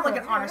 And they have, an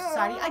honor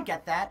society. I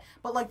get that.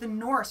 But, the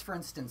Norse, for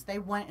instance, they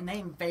went and they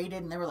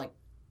invaded and they were,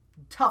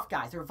 tough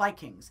guys. They were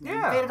Vikings. And they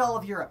invaded all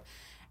of Europe.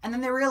 And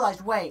then they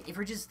realized, wait, if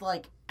we just,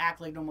 act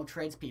like normal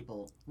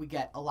tradespeople, we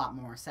get a lot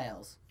more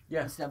sales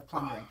instead of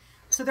plundering.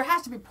 So there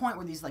has to be a point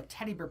where these,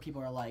 teddy bear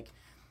people are like,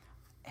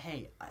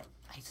 hey, I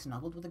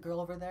snuggled with a girl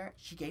over there.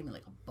 She gave me,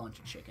 a bunch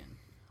of chicken.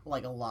 A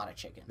lot of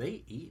chicken.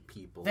 They eat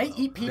people. They though.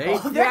 eat people.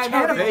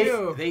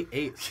 They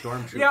ate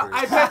stormtroopers. Yeah,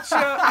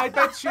 I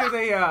bet you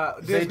they,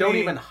 Disney... They don't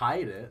even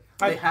hide it.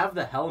 They have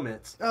the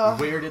helmets.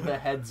 Where did the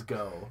heads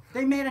go?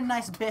 They made a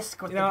nice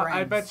bisque with the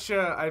brains.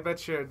 I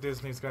bet you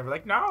Disney's gonna be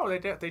like, no,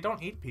 they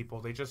don't eat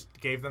people. They just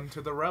gave them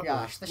to the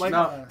rebels.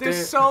 Gosh,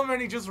 there's so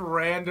many just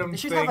random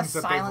things that they've retconned. They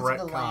should have a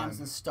Silence of the Lambs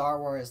in Star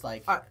Wars,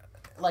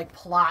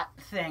 plot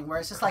thing where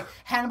it's just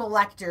Hannibal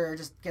Lecter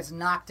just gets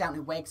knocked out and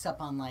he wakes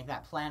up on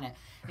that planet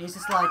and he's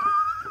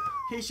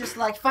just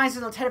finds a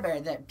little teddy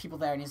bear that people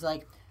there and he's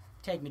like,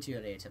 take me to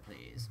your later,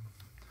 please.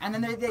 And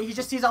then he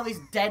just sees all these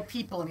dead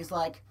people and he's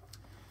like,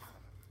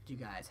 do you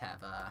guys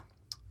have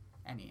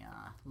any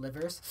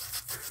livers?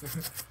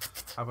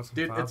 How about some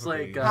Dude, fava it's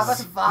like, beans? How about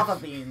some fava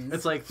beans?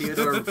 It's like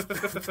Theodore.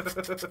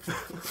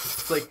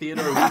 It's like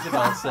Theodore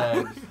Roosevelt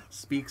said,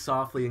 "Speak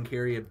softly and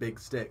carry a big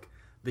stick."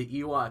 The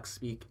Ewoks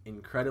speak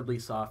incredibly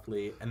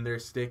softly, and their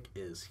stick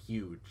is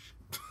huge.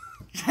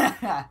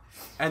 And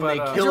But,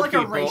 they is kill there like a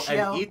people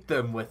ratio? and eat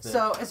them with it.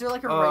 So, is there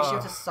like a ratio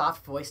to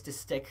soft voice to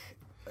stick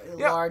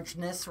Yeah.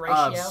 largeness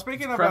ratio?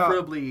 Speaking about,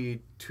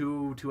 preferably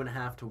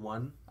 2.5 to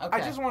 1. Okay.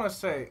 I just want to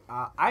say,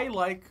 I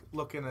like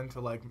looking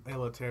into like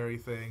military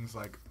things,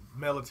 like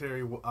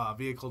military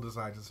vehicle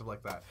designs and stuff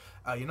like that.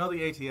 You know the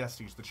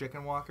ATSTs, the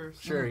chicken walkers?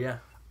 Sure, yeah.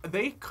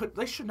 They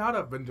should not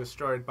have been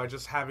destroyed by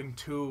just having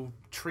 2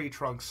 tree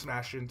trunks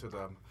smash into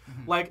them.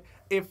 Like,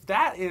 if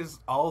that is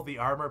all the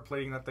armor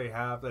plating that they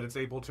have, that it's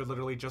able to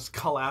literally just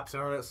collapse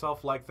on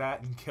itself like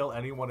that and kill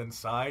anyone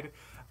inside.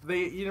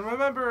 You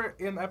remember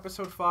in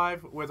episode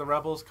 5 where the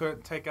rebels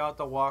couldn't take out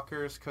the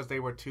walkers because they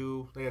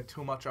had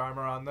too much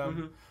armor on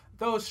them?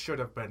 Those should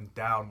have been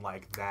down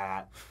like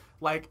that.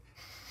 Like,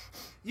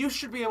 you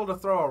should be able to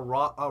throw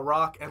a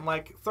rock and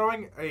like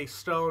throwing a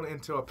stone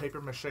into a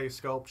paper mache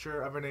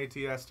sculpture of an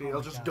ATST.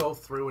 It'll just go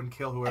through and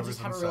kill I whoever's just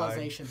had a inside.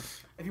 realization.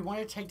 If you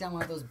wanted to take down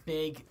one of those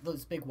big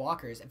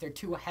walkers, if they're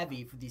too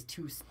heavy for these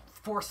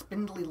 4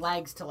 spindly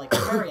legs to like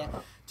carry it,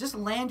 just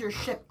land your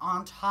ship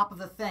on top of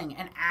the thing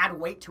and add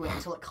weight to it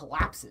until it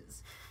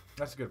collapses.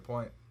 That's a good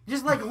point.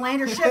 Just like land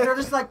your ship. They're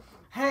just like,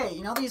 hey,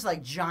 you know these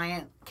like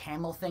giant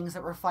camel things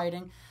that we're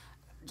fighting?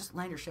 Just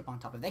land your ship on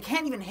top of it. They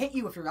can't even hit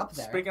you if you're up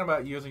there. Speaking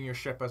about using your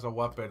ship as a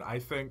weapon, I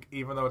think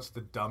even though it's the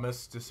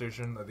dumbest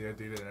decision that they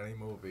did in any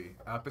movie,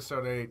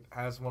 Episode 8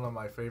 has one of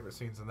my favorite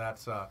scenes, and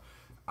that's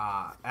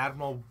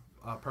Admiral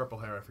Purple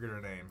Hair, I forget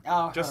her name,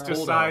 Oh, just her.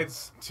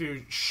 decides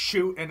to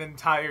shoot an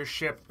entire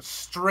ship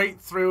straight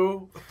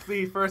through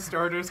the First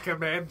Order's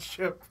command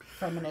ship.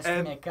 Feminist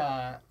And-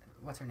 Mick,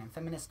 what's her name?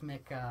 Feminist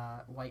Mick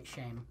White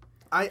Shame.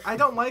 I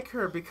don't like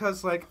her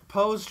because, like,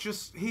 Poe's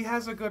he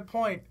has a good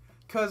point.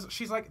 Because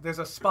she's like, there's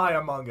a spy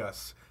among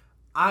us.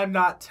 I'm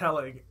not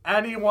telling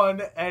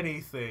anyone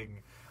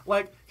anything.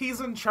 Like,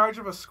 he's in charge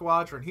of a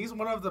squadron. He's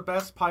one of the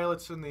best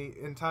pilots in the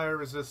entire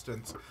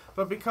Resistance.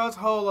 But because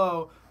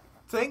Holo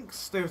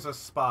thinks there's a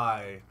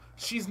spy,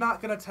 she's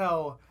not going to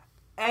tell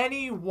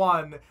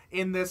anyone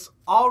in this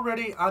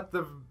already at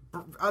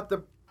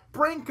the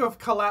brink of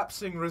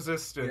collapsing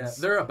Resistance.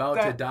 Yeah, they're about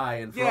to die,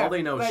 and for all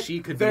they know, that she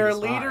could be their the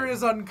spy. leader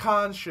is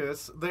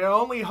unconscious. Their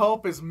only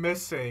hope is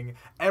missing.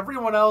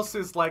 Everyone else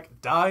is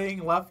like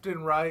dying left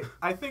and right.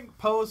 I think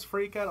Poe's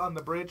freak out on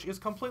the bridge is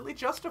completely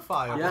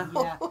justifiable. Yeah.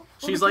 Yeah.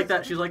 She's like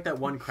that. She's like that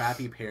one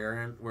crappy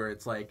parent where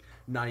it's like,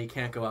 "No, you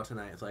can't go out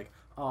tonight." It's like,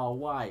 "Oh,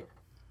 why?"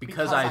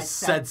 Because I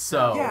said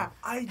so. Yeah,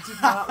 I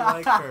did not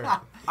like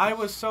her. I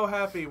was so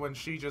happy when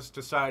she just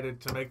decided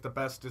to make the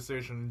best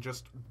decision and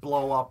just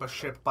blow up a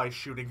ship by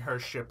shooting her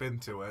ship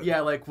into it.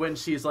 Yeah, like when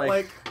she's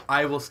like,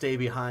 "I will stay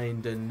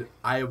behind and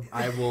I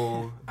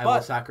will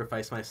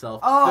sacrifice myself."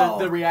 Oh,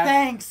 the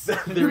thanks.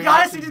 You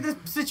got us into this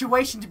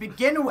situation to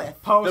begin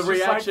with. Poe's The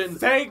just reaction- like,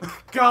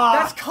 thank God.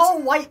 That's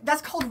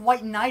called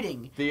white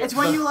knighting. It's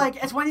when you like.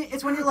 It's when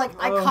you're like,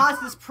 I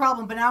caused this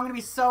problem, but now I'm gonna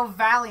be so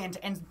valiant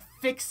and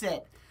fix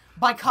it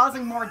by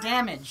causing more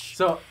damage.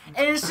 So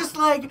And it's just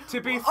like,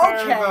 To be fair,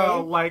 okay.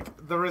 though,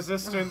 like, the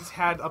Resistance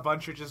had a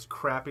bunch of just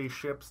crappy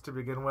ships to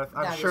begin with.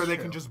 I'm That sure is they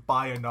true. can just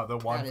buy another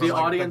one That for, is the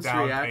like, audience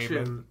down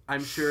reaction, payment.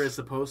 I'm sure, is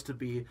supposed to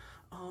be,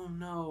 "Oh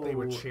no!" They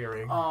were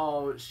cheering.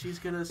 "Oh, she's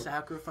gonna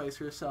sacrifice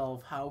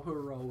herself. How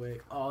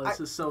heroic! Oh, this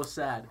is so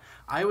sad."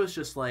 I was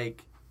just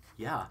like,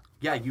 "Yeah,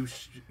 you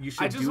should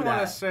I just do wanna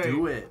that. say-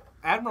 Do it."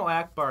 Admiral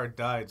Akbar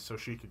died so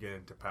she could get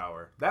into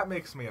power. That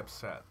makes me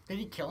upset. Did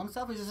he kill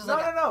himself? He's just No,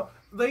 like, no.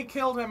 They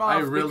killed him off I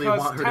really because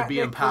want her to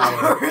be in technically-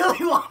 power. I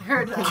really want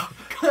her to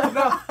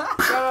no,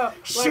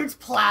 like, shoots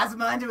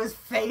plasma into his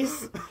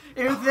face.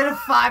 Within a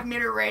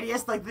 5-meter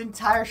radius, like the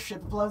entire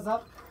ship blows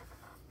up.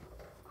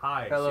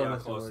 hi. Hello, See how Mr.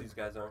 close Lord. these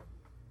guys are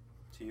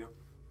to you?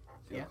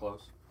 See Yeah. how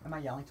close? Am I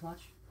yelling too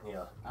much?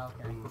 Yeah. Oh,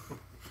 okay.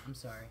 I'm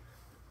sorry.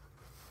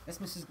 This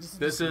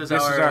This is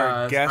This our is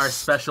our guest. our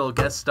special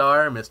guest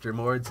star, Mr.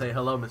 Mord. Say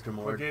hello, Mr. We're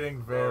Mord.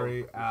 getting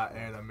very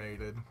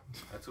animated.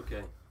 That's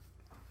okay.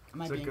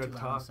 Am I it's a being good too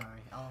loud? I'm talk.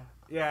 sorry.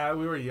 Yeah,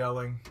 we were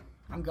yelling.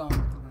 I'm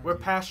going. We're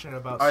passionate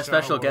about Our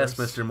Star special guest,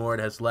 Wars. Mr. Mord,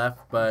 has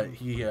left, but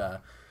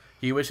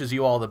he wishes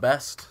you all the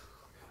best.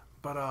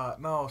 But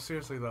no,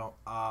 seriously though,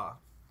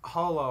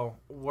 Holo,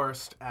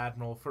 worst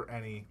admiral for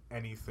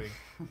anything.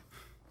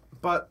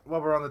 But while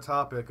we're on the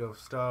topic of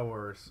Star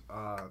Wars,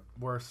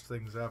 worst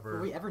things ever.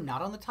 Were we ever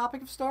not on the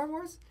topic of Star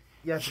Wars?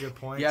 Yeah, that's a good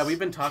point. Yeah, we've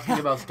been talking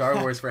about Star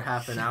Wars for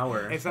half an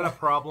hour. Is that a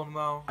problem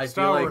though? I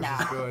Star feel Wars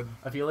like- is good.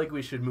 I feel like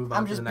we should move I'm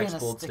on to just the next being a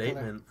bold stickler.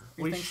 statement.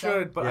 You We think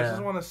should, so? but I Yeah.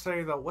 just want to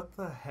say though, what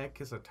the heck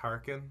is a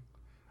Tarkin?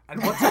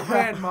 And what's a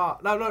Grand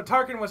Moff? No,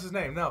 Tarkin was his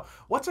name. No,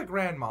 what's a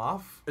Grand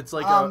Moff? It's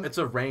like it's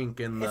a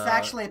rank in the. It's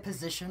actually a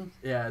position.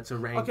 Yeah, it's a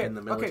rank Okay, in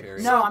the okay,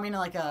 military. No, I mean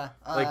like a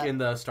like in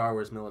the Star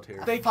Wars military.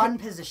 a They fun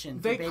position.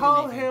 for They baby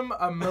call making. him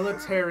a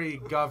military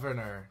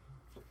governor.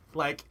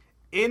 Like,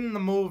 in the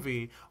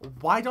movie,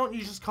 why don't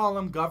you just call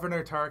him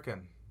Governor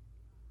Tarkin?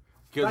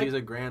 Because like- he's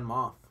a Grand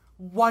Moff.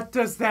 What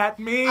does that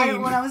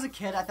mean? When I was a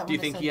kid, I thought. Do you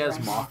think he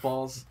has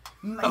mothballs?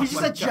 He's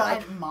just a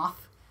giant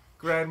moth.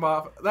 Grand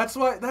Moff.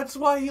 That's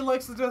why he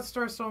likes the Death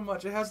Star so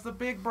much. It has the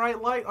big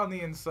bright light on the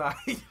inside.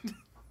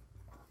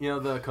 You know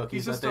the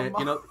cookies He's that just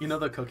they a you know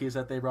the cookies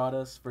that they brought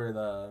us for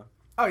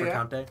Oh, for yeah?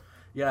 Conte?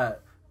 Yeah,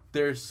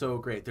 they're so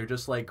great. They're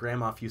just like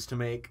Grandma used to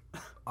make.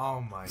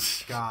 Oh my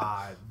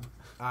god.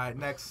 Alright,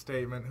 next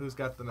statement. Who's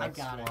got the next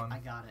I one?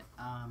 got it.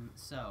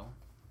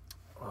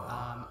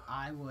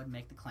 I would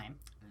make the claim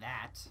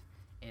that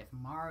if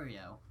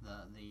Mario, the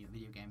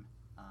video game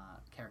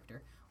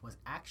character, was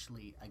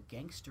actually a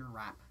gangster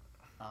rap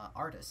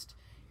artist,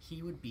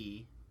 he would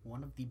be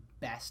one of the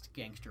best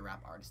gangster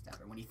rap artists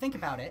ever. When you think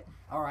about it,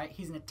 all right,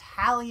 he's an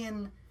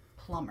Italian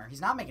plumber. He's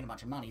not making a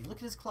bunch of money. Look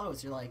at his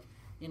clothes. You're like,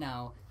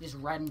 just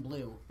red and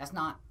blue. That's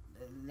not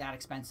that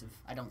expensive,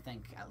 I don't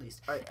think, at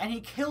least. And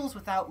he kills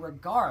without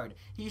regard.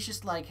 He's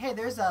just like, hey,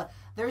 there's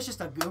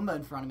just a Goomba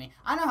in front of me.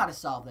 I know how to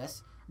solve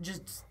this.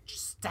 Just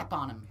step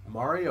on him.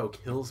 Mario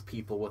kills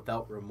people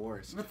without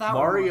remorse.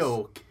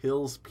 Mario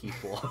kills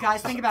people.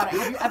 Guys, think about it.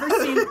 Have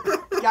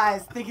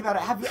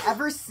you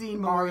ever seen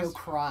Mario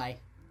cry?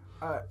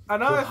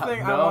 Another God,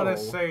 thing I no. want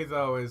to say,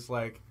 though, is,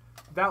 like,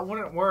 that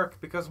wouldn't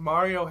work because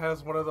Mario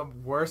has one of the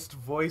worst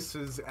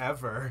voices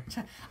ever.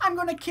 I'm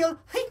gonna kill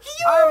you!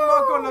 I'm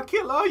not gonna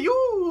kill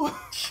you!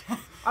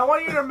 I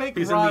want you to make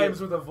rhymes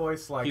with a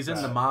voice like He's that.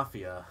 in the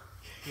mafia.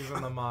 He's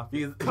in the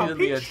mafia. He's in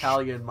the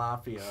Italian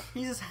mafia.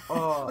 He's just,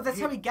 Oh, but that's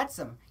how he gets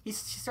him. He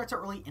starts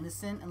out really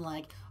innocent and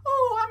like,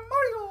 oh, I'm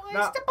Mario. I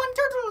Now, step on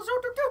turtles.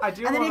 I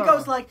do And then he wanna-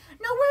 goes like,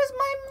 now where's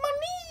my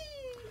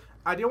money?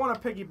 I do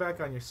want to piggyback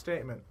on your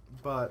statement,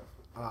 but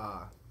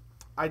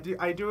I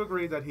do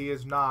agree that he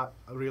is not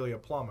really a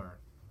plumber.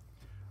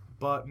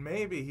 But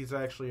maybe he's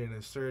actually an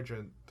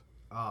insurgent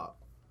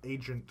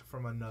agent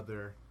from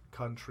another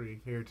country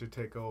here to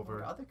take over.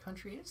 What other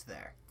country is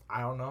there?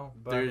 I don't know,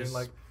 but I mean, There's-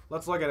 like,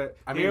 let's look at it.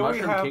 I mean, Here we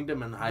Mushroom have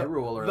Kingdom and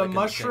Hyrule are the like in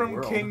Mushroom the same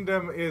world.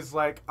 Kingdom is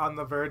like on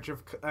the verge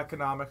of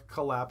economic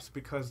collapse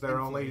because they're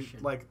Inflation.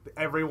 only like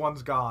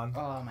everyone's gone.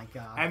 Oh my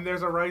god. And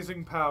there's a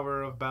rising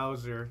power of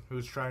Bowser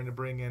who's trying to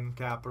bring in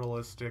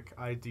capitalistic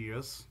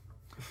ideas.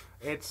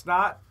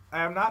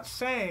 I'm not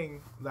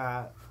saying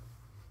that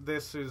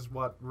this is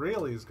what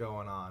really is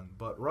going on,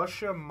 but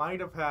Russia might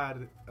have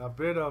had a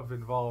bit of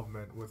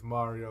involvement with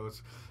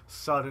Mario's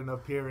sudden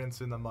appearance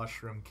in the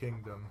Mushroom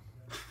Kingdom.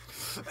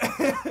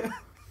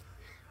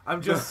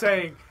 I'm just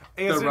saying,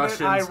 isn't it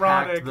Russians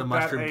ironic hacked the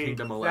Mushroom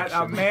Kingdom that a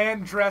election.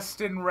 man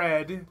dressed in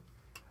red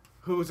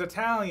who's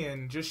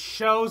Italian just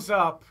shows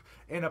up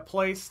in a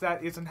place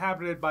that is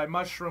inhabited by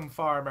mushroom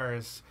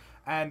farmers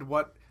and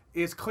what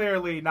is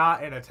clearly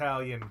not an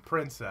Italian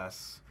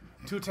princess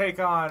to take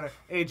on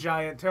a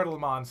giant turtle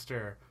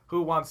monster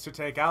who wants to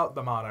take out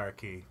the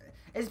monarchy.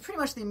 It's pretty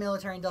much the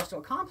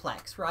military-industrial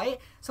complex, right?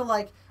 So,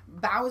 like,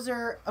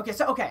 Bowser...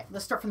 Okay,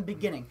 let's start from the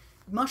beginning.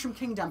 Mushroom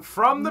Kingdom...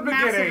 From the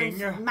massive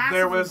beginning, massive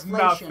there was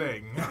inflation.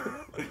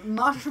 nothing.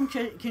 Mushroom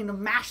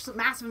Kingdom,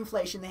 massive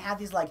inflation. They have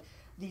these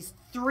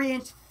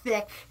 3-inch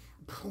thick,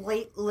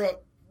 platelet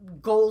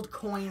gold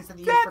coins that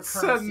they use That's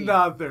for currency.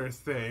 another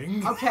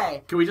thing.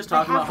 Okay. Can we just they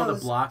talk have about how the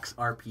those- blocks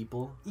are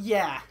people?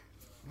 Yeah.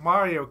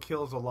 Mario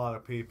kills a lot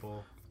of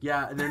people.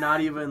 Yeah, and they're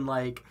not even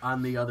like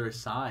on the other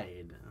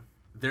side.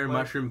 They're Like-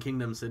 Mushroom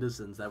Kingdom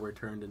citizens that were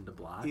turned into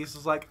blocks. He's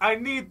just like, I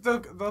need the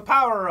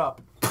power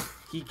up.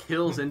 He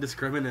kills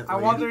indiscriminately. I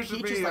want there to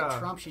Peach be is like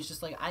Trump. She's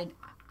just like, I need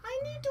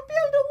to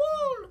build a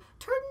wall.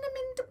 Turn them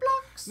into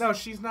blocks. No,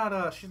 she's not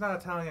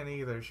Italian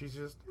either. She's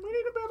just, we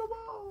need to build a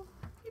wall.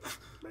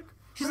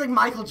 She's like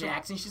Michael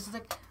Jackson. She's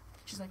like,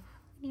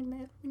 we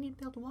need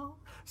to build a wall.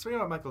 Speaking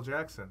about Michael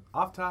Jackson,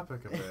 off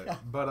topic a bit,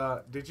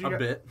 but did you A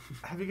bit.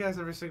 have you guys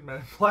ever seen Men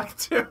in Black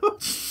 2?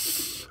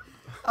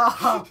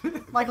 Oh,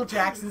 Michael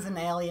Jackson's an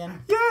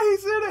alien. Yeah,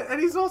 he's in it, and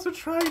he's also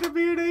trying to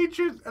be an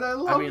agent, and I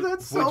love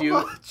that so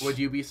much. would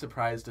you be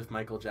surprised if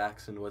Michael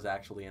Jackson was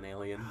actually an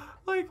alien?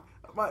 Like,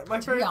 my be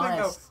favorite thing, though,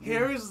 honest,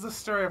 here is the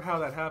story of how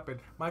that happened.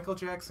 Michael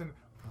Jackson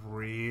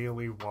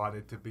really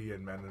wanted to be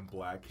in Men in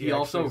Black. He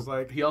also was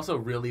like, he also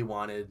really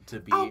wanted to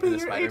be I'll be in a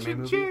your Spider-Man Agent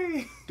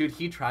movie. J. Dude,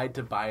 he tried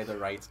to buy the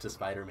rights to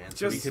Spider-Man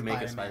so he Just could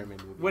make a Spider-Man.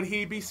 Spider-Man movie. Would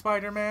he be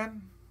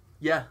Spider-Man?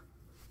 Yeah.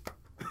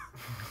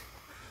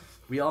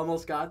 We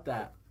almost got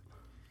that.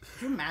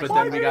 Can you imagine But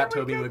then Why we got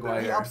didn't we Tobey get that? the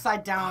Maguire.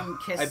 upside down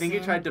kiss? I think he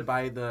scene? tried to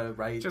buy the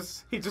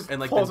rights. He just And,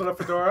 like, pulls the- it up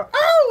Fedora.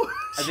 Ow!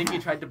 I think he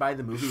tried to buy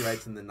the movie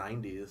rights in the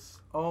 90s.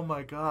 Oh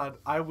my god,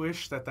 I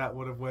wish that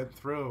would have went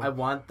through. I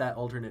want that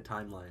alternate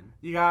timeline.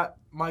 You got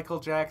Michael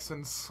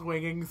Jackson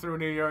swinging through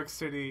New York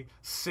City,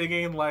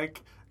 singing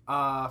like,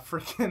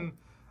 freaking,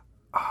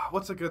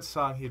 what's a good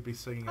song he'd be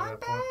singing at I'm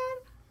that point? bad.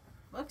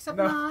 Except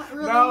No, not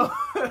really. no.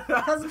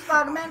 Because of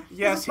Spider-Man.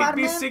 Yes, he'd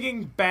be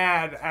singing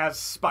bad as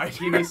Spider.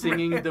 He'd be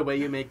singing The Way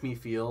You Make Me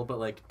Feel, but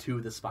like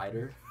to the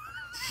spider.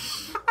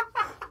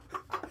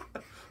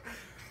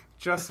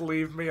 Just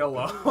leave me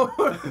alone.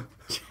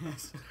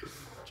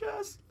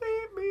 Just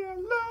leave me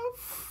alone.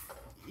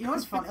 You know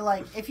what's funny?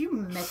 Like, if you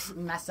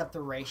mess up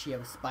the ratio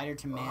of Spider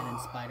to Man and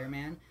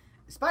Spider-Man,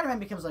 Spider-Man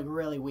becomes like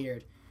really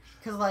weird.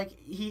 Because, like,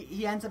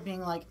 he ends up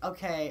being like,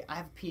 okay, I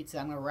have pizza.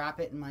 I'm going to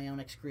wrap it in my own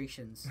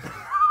excretions.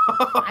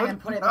 And then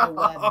put it in my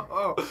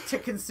web to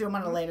consume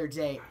on a later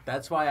date.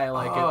 That's why I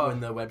like it when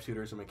the web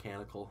shooters are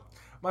mechanical.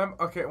 One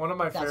of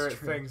my That's favorite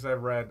true. things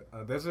I've read,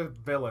 there's a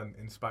villain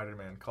in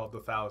Spider-Man called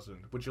the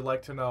Thousand. Would you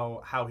like to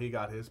know how he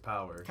got his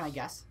powers? Can I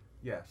guess?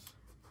 Yes.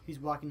 He's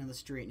walking down the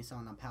street and he saw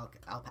an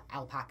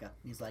alpaca. And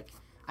he's like,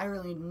 I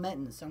really need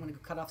mittens, so I'm gonna go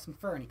cut off some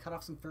fur. And he cut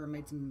off some fur and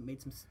made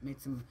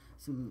some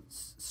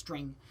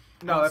string.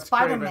 No, And that's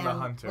Kraven the Spider-Man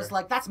Hunter. was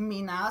like, that's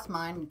me now, that's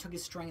mine. And he took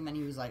his string and then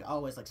he was like,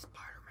 always like,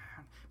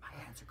 Spider-Man,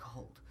 my hands are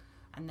cold.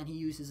 And then he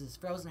uses his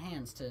frozen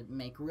hands to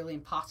make really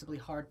impossibly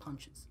hard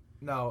punches.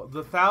 No,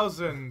 the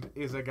Thousand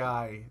is a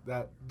guy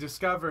that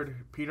discovered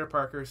Peter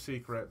Parker's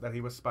secret that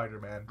he was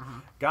Spider-Man,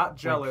 got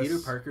jealous. Like Peter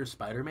Parker's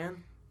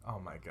Spider-Man? Oh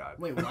my god.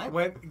 Wait,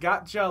 what?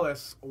 Got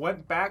jealous,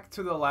 went back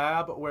to the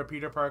lab where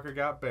Peter Parker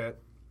got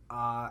bit,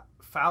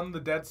 found the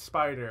dead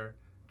spider,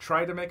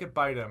 tried to make it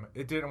bite him.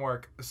 It didn't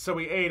work, so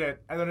he ate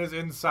it, and then his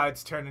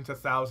insides turned into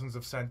thousands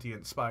of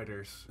sentient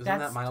spiders. Isn't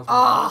That's- that Miles Oh!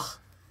 Morales?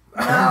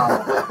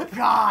 No,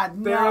 God,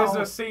 no. There is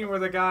a scene where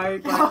the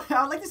guy... Like,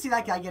 I would like to see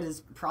that guy get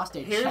his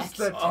prostate here's checked.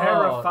 the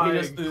terrifying he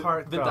just-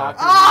 part, the though.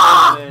 doctor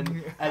Ah! comes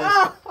in and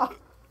is,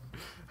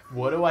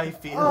 what do I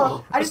feel?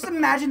 Oh, I just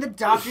imagine the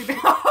doctor.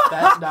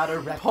 That's not a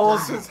rectum.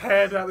 Pulls his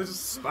head out, there's a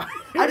spider.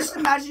 I just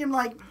imagine him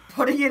like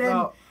putting it in,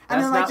 No, and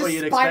that's then like not what just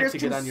you'd expect spiders to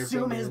get on your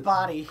consume his fingers.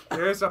 body.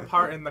 There's a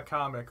part in the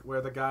comic where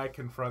the guy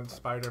confronts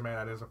Spider-Man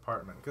at his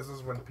apartment. Because this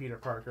is when Peter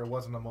Parker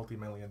wasn't a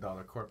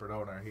multi-million-dollar corporate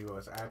owner. He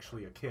was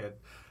actually a kid.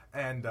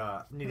 And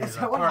needed Is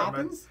an that what apartment.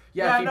 happens?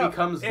 Yeah, he no,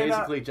 becomes and,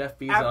 basically Jeff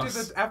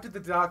Bezos. After the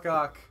Doc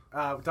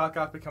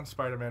Ock becomes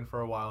Spider-Man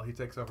for a while, he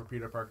takes over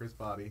Peter Parker's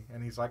body.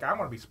 And he's like, I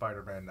want to be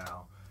Spider-Man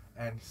now.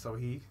 And so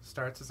he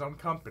starts his own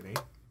company.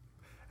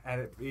 And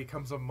it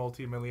becomes a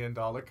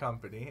multi-million-dollar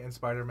company. And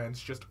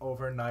Spider-Man's just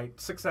overnight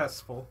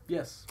successful.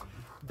 Yes.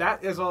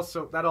 That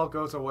all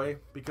goes away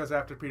because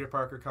after Peter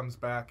Parker comes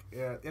back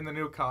in the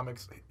new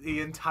comics, the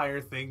entire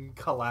thing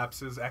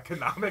collapses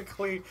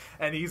economically,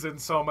 and he's in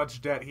so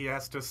much debt he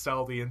has to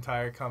sell the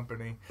entire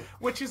company,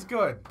 which is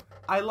good.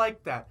 I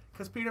like that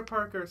because Peter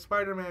Parker,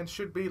 Spider-Man,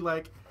 should be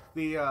like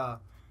the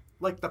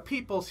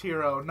people's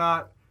hero,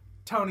 not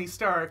Tony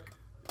Stark.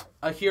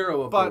 A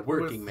hero of But the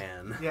working with-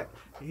 man. Yeah,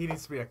 he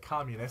needs to be a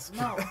communist.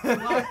 No,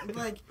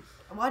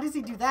 why does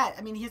he do that?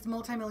 I mean, he has a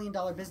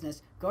multi-million-dollar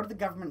business. Go to the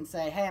government and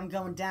say, "Hey, I'm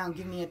going down.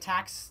 Give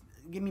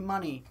me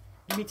money,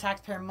 give me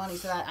taxpayer money,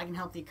 so that I can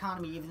help the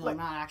economy, even though I'm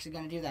not actually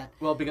going to do that."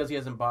 Well, because he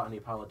hasn't bought any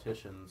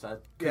politicians.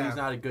 Yeah. He's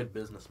not a good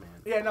businessman.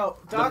 Yeah, no,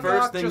 Doc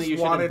first Ock thing that just you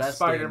should wanted invest in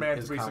Spider-Man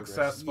is to be Congress.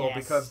 successful Yes.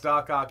 because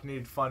Doc Ock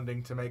needed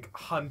funding to make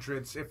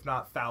hundreds, if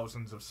not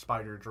thousands, of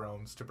spider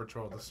drones to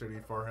patrol the city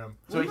for him.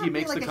 So Wouldn't he that be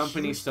makes like the a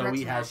company huge so threat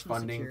he to has national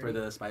funding security?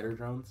 for the spider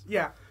drones.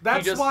 Yeah,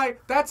 that's just-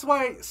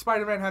 why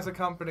Spider-Man has a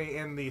company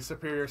in the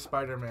Superior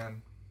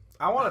Spider-Man.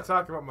 I want to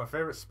talk about my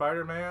favorite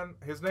Spider-Man.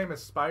 His name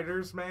is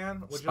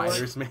Spiders-Man. Would you like-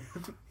 Spiders, man.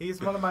 He's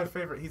one of my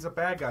favorite. He's a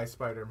bad guy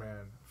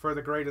Spider-Man for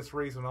the greatest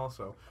reason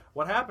also.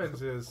 What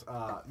happens is,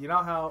 you know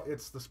how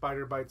it's the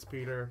spider bites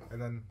Peter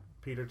and then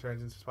Peter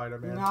turns into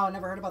Spider-Man? No, I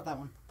never heard about that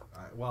one.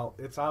 Well,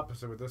 it's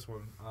opposite with this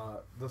one.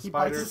 The He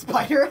spider. bites a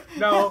spider.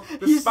 No,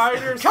 the He's-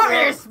 spider Come still-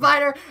 here,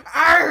 spider!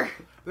 Arr!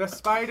 The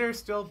spider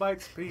still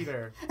bites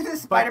Peter. And the But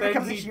spider then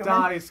becomes a he human.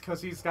 dies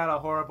because he's got a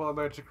horrible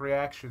allergic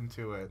reaction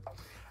to it.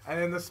 And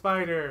then the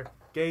spider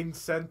gains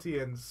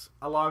sentience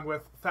along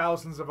with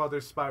thousands of other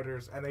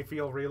spiders, and they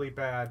feel really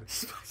bad.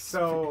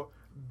 So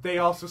they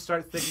also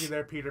start thinking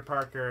they're Peter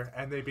Parker,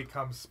 and they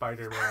become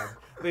Spider-Man.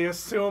 They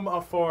assume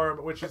a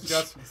form, which is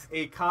just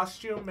a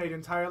costume made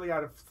entirely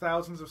out of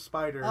thousands of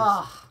spiders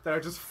Ugh. that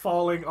are just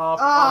falling off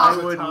Ugh. all I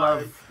the would time.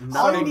 love All you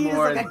nothing need is,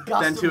 more like, a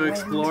gust than of to wind.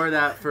 explore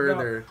that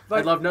further. like-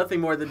 I'd love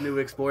nothing more than to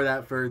explore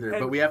that further. And-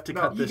 But we have to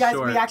no, cut You this guys,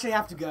 short. we actually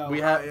have to go. We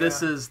have. Yeah.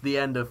 This is the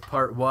end of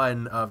part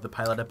 1 of the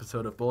pilot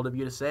episode of Bold of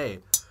You to Say.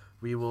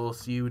 We will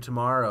see you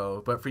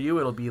tomorrow, but for you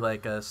it'll be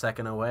like a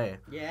second away.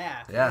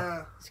 Yeah.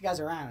 Yeah. See you guys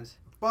around.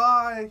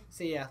 Bye.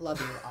 See ya. Love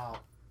you all.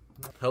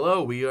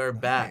 Hello, we are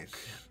back.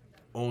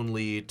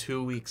 Only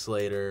 2 weeks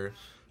later.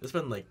 It's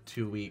been like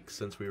 2 weeks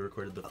since we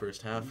recorded the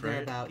first half,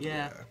 right? Thereabout,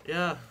 yeah.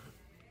 Yeah.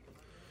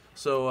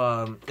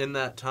 So, in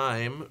that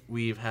time,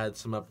 we've had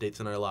some updates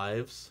in our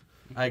lives.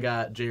 I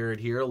got Jared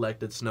here,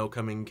 elected Snow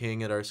Coming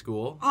King at our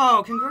school.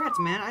 Oh, congrats,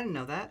 man. I didn't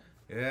know that.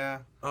 Yeah.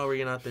 Oh, were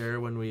you not there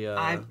when we,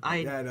 I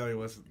know he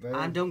wasn't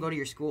there. don't go to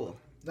your school.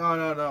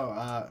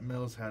 No.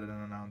 Mills had an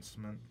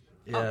announcement.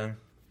 Yeah.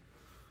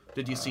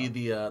 Did you see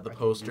the can give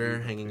poster you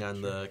the hanging on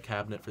picture. the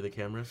cabinet for the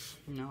cameras?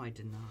 No, I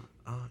did not.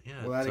 Oh,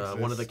 yeah. Well, that it's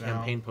one of the exists now.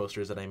 campaign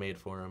posters that I made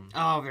for him.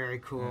 Oh, very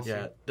cool.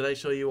 Yeah. Did I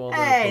show you all the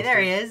Hey, there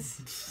he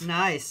posters? is.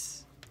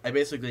 Nice. I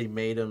basically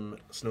made him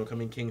Snow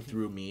Coming King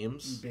through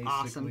memes. Basically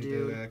Awesome,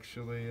 dude. did,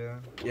 actually, yeah.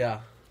 Yeah.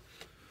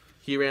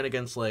 He ran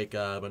against, like,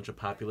 a bunch of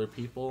popular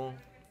people.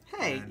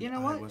 Hey, And you know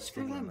I what? was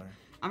Screw the them. winner.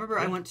 I remember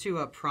I went to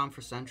a prom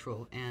for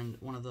Central, and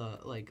one of the,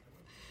 like,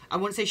 I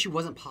wouldn't say she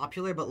wasn't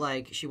popular, but,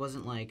 like, she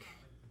wasn't, like,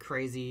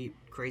 crazy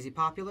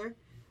popular.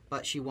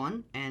 but she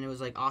won, and it was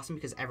like awesome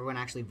because everyone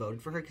actually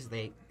voted for her because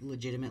they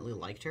legitimately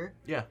liked her.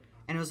 Yeah.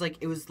 And it was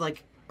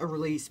like a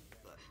really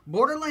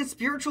borderline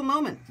spiritual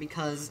moment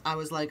because I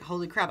was like,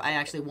 holy crap, I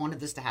actually wanted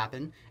this to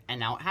happen, and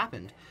now it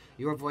happened.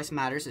 Your voice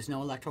matters. There's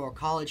no electoral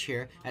college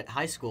here at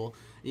high school.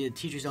 The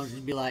teachers don't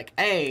just be like,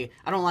 hey,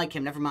 I don't like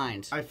him, never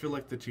mind. I feel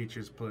like the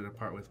teachers played a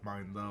part with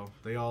mine, though.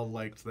 They all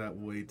liked that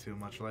way too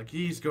much. Like,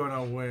 he's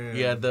gonna win.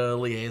 Yeah, the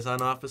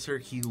liaison officer,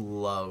 he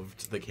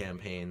loved the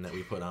campaign that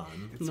we put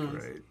on. It's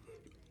great.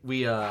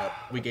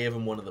 We gave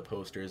him one of the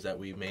posters that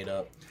we made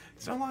up.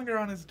 It's no longer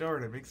on his door,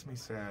 and it makes me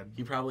sad.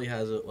 He probably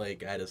has it,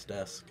 like, at his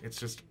desk. It's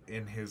just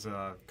in his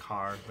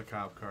car, the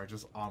cop car,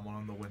 just on one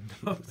of the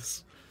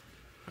windows.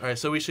 All right,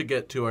 so we should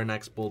get to our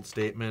next bold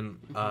statement.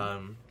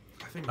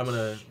 I think I'm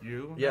gonna. it's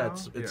you. Yeah, now?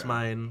 it's Yeah.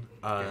 mine.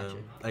 Gotcha.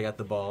 I got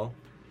the ball.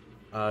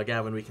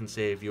 Gavin, we can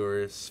save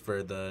yours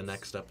for the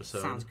next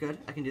episode. Sounds good.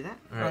 I can do that.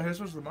 All Oh, right. his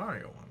was the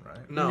Mario one,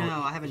 right? No,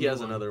 I have a he new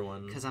has one, another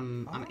one. Because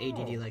I'm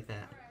ADD like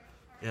that.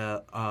 Yeah.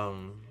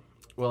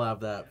 We'll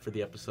have that for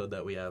the episode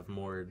that we have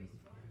Mord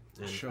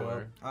in Show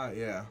for. up.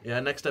 Yeah. Yeah,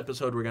 next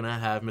episode we're gonna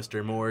have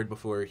Mr. Mord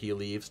before he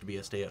leaves to be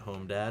a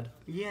stay-at-home dad.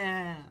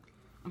 Yeah.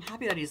 I'm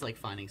happy that he's like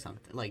finding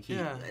something. Like he,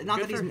 Yeah, not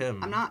good that he's. for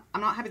him. I'm not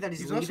happy that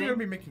he's He's leaving. also gonna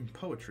be making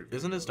poetry.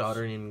 Isn't his videos.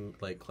 daughter named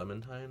like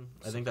Clementine?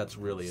 I think that's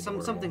really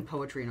adorable. something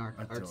poetry and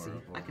artsy.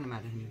 Adorable. I can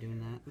imagine him doing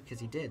that because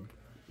he did.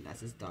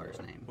 That's his daughter's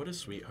name. What a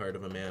sweetheart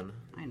of a man.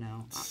 I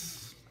know.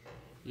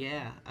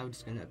 Yeah, I was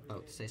just gonna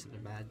about to say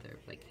something bad there,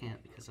 but I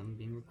can't because I'm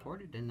being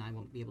recorded and I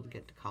won't be able to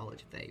get to college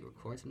if they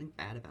record something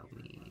bad about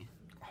me.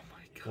 Oh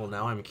my god. Well,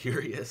 now I'm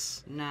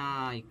curious.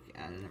 Nah, never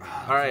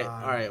mind. All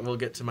right, we'll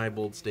get to my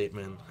bold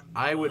statement.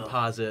 I would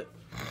posit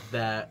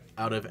that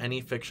out of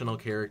any fictional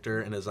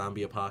character in a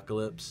zombie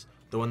apocalypse,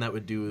 the one that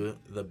would do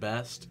the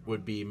best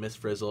would be Miss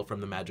Frizzle from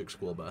the Magic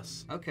School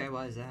Bus. Okay,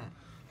 why is that?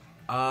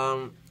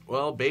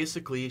 Well,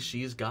 basically,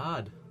 she's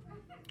God.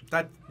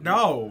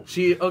 No.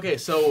 Okay,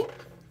 so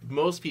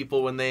most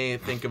people, when they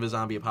think of a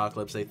zombie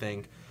apocalypse, they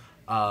think,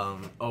 oh,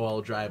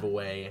 I'll drive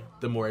away.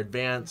 The more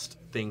advanced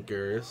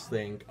thinkers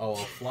think, oh,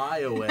 I'll fly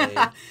away.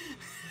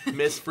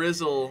 Miss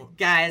Frizzle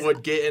Guys.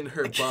 would get in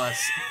her bus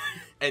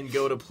and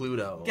go to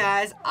Pluto.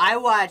 Guys, I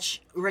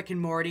watch Rick and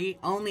Morty.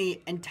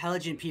 Only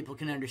intelligent people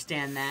can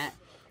understand that.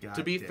 God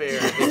To be damn.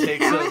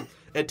 fair,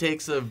 it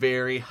takes a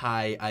very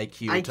high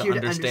IQ to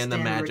understand the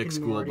Rick Magic and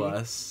School Morty.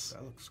 Bus.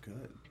 That looks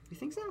good. You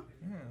think so?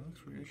 Yeah, it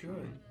looks really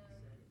good.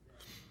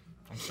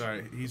 I'm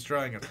sorry, he's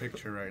drawing a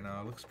picture right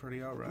now. It looks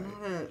pretty alright.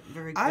 Not a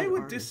very good I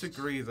would artist.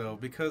 disagree though,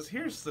 because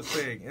here's the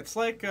thing. It's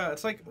like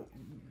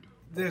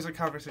there's a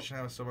conversation I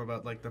have with someone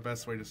about like the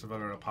best way to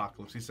survive an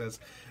apocalypse. He says,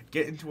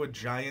 get into a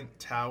giant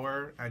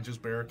tower and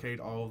just barricade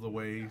all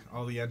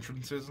the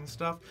entrances and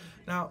stuff.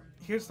 Now,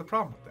 here's the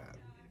problem with that.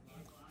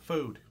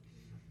 Food.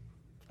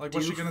 Like,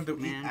 what's she gonna do?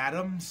 Man. Eat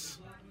atoms?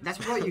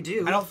 That's what you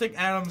do. I don't think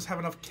atoms have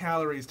enough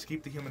calories to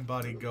keep the human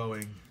body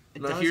going.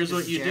 It Now does here's if what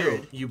it's you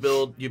Jared. do.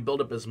 You build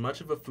up as much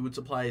of a food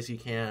supply as you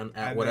can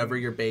at And whatever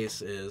then- your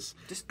base is.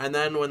 Just- And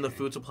then when the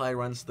food supply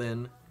runs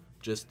thin,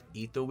 just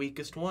eat the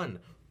weakest one.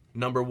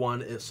 Number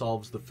 1, it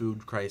solves the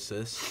food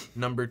crisis.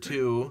 Number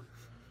 2,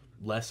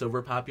 less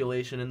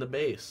overpopulation in the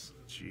base.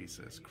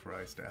 Jesus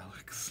Christ,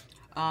 Alex.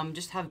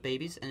 Just have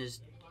babies and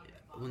just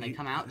when they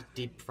come out,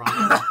 deep fry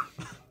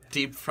them.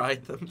 Deep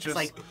fried them. It's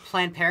like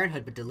Planned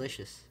Parenthood but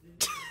delicious.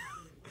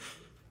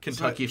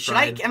 Kentucky Should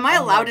I? fried. Am I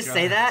Oh allowed my to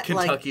say God. that?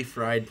 Like, Kentucky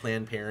fried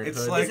Planned Parenthood.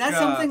 It's like- is that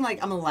something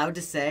like I'm allowed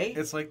to say?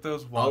 It's like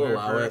those I'll water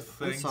allow it.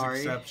 birth I'm things, sorry.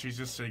 except she's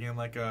just singing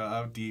like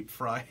a deep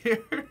fryer.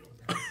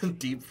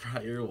 deep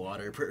fryer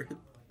water bird.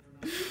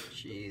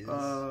 Jeez.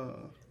 Oh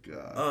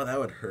god. Oh, that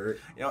would hurt.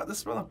 You know, the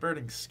smell of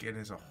burning skin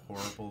is a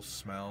horrible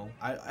smell.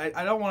 I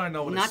don't want to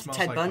know what Not it smells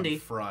Ted like Bundy. when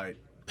fried.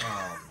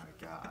 Oh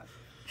my god.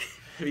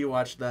 Have you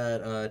watched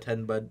that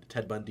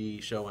Ted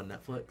Bundy show on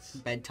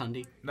Netflix? Bed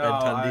Tundy. No,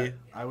 Ted Tundy.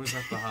 I was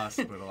at the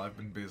hospital. I've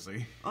been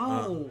busy.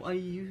 Oh, are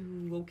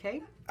you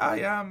okay?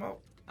 Yeah,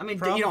 I mean, you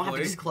don't have to Probably.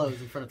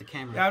 disclose in front of the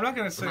camera. yeah, I'm not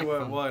gonna say what it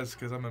microphone. was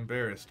because I'm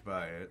embarrassed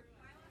by it.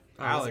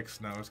 Oh, Alex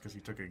knows because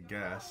he took a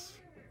guess.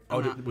 Oh,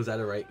 Uh-huh. was that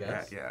a right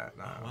guess? Yeah,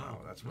 no, Oh, wow.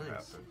 no, that's what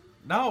Nice. happened.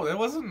 No, it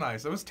wasn't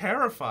nice. It was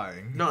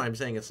terrifying. No, I'm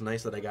saying it's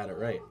nice that I got it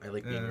right. I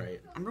like being Yeah.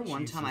 right. I remember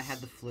one time I had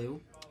Jesus. the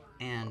flu,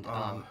 and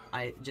Oh.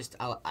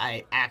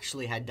 I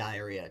actually had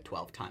diarrhea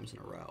 12 times in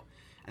a row,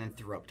 and then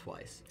threw up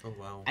twice. Oh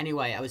wow.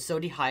 Anyway, I was so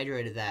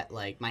dehydrated that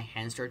like my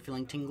hands started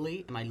feeling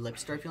tingly and my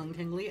lips started feeling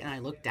tingly, and I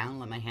looked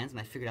down at my hands and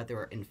I figured out they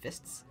were in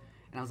fists,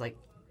 and I was like,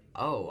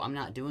 oh, I'm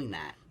not doing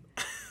that.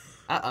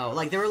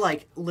 Like they were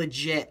like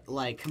legit,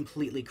 like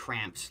completely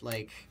cramped,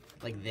 like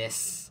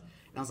this,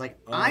 and I was like,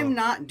 I'm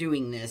not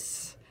doing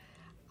this.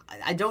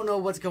 I don't know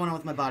what's going on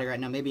with my body right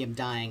now. Maybe I'm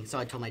dying. So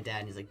I told my dad,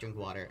 and he's like, drink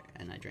water,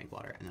 and I drank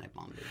water, and then I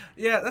vomited.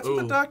 Yeah, that's what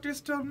the Ooh. doctors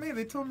told me.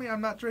 They told me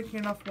I'm not drinking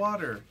enough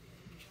water.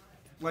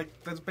 Like,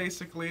 that's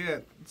basically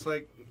it. It's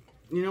like,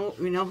 You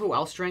know who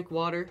else drank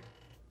water?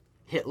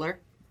 Hitler.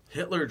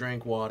 Hitler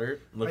drank water.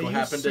 Look are what you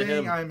happened to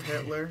saying him. I'm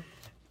Hitler?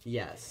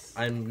 Yes.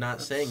 I'm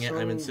not saying it. I'm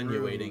so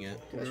insinuating rude.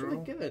 it. That's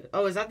really good.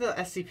 Oh, is that the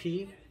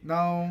SCP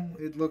No,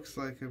 it looks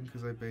like him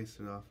because I based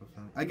it off of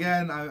him.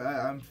 Again,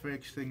 I'm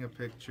fixing a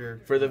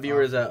picture. For the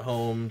viewers at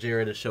home,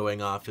 Jared is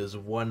showing off his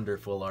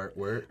wonderful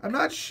artwork. I'm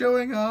not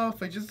showing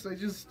off. I just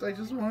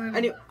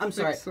wanted. I'm to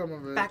sorry. fix some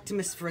of it. Back to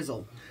Miss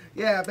Frizzle.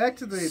 Yeah, back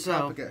to the So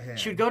topic at hand.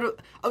 she would go to.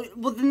 Oh,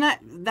 well, then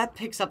that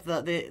picks up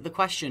the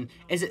question: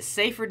 is it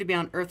safer to be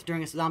on Earth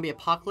during a zombie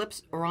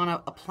apocalypse, or on a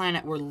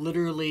planet where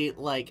literally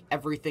like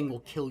everything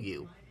will kill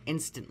you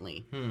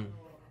instantly?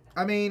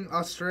 I mean,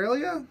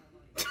 Australia.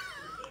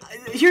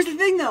 Here's the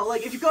thing, though.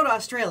 Like, if you go to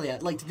Australia,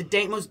 like to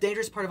the most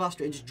dangerous part of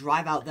Australia, just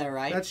drive out there,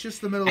 right? That's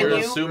just the middle And of We're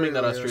you assuming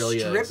that Australia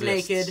Strip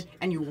exists. naked,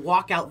 and you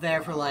walk out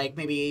there for like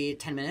maybe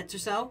 10 minutes or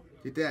so.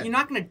 You're dead. You're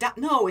not gonna die.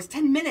 No, it's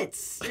 10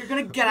 minutes. You're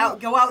gonna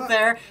go out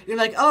there. You're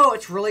like, oh,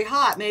 it's really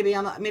hot. Maybe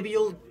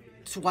you'll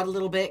sweat a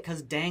little bit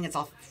because dang, it's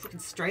all freaking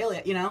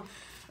Australia. You know,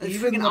 the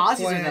Even freaking the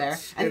Aussies are there,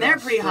 plants in and they're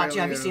pretty hot too.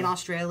 Have you Australia. seen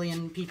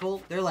Australian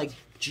people? They're like,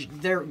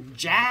 they're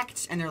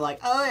jacked, and they're like,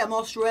 oh, I'm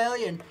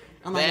Australian.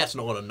 I'm like, That's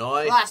not a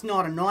knife. that's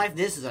not a knife.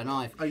 This is a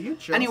knife. Are you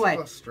jealous Anyway,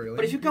 of Australian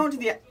but if you go into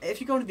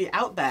the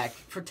outback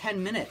for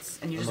 10 minutes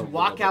and you just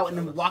walk out and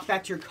then walk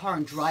back to your car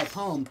and drive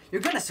home,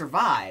 you're gonna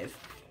survive.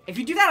 If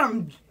you do that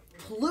on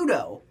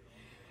Pluto,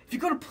 if you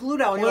go to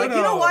Pluto and you're like,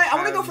 you know what, I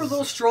want to go for a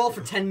little stroll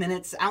for 10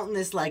 minutes out in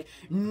this like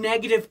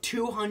negative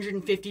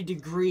 250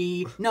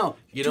 degree, no,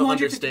 You don't 250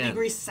 understand.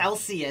 degrees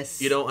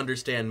Celsius. You don't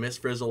understand. Miss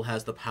Frizzle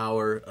has the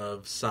power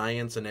of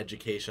science and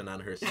education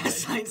on her side.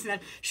 Science and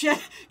she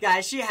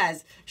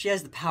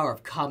has the power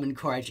of Common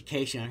Core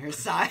education on her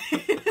side.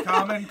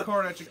 Common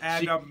Core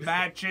and a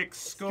magic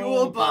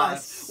school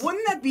bus.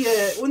 Wouldn't that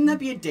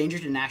be a danger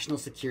to national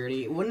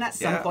security? Wouldn't at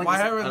some point? Why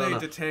haven't I don't they know.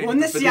 detained?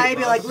 Wouldn't the the CIA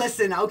be bus? like,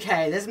 listen,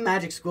 okay, this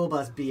magic school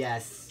bus BS.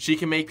 She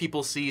can make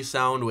people see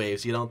sound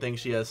waves. You don't think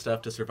she has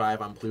stuff to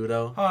survive on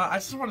Pluto? I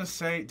just want to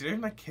say,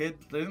 didn't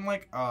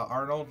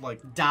Arnold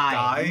like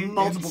Die in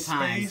multiple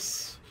times.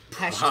 space?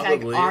 Hashtag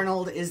Probably.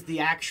 Arnold is the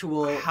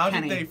actual How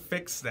Kenny. did they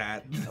fix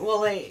that?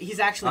 Well, he's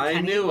actually I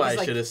Kenny. knew He's I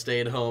like- should have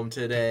stayed home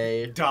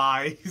today.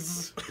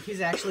 Dies.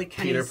 He's actually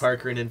Kenny's. Peter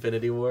Parker in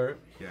Infinity War.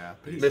 Yeah.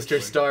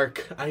 Mr.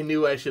 Stark, I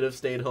knew I should have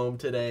stayed home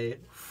today.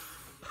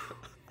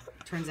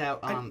 Turns out,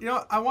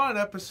 I want an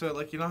episode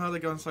like how they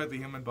go inside the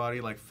human body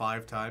like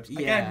 5 times. Yeah.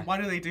 Again, why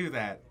do they do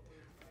that?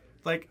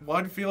 Like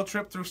one field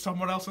trip through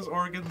someone else's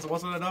organs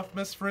wasn't enough,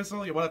 Miss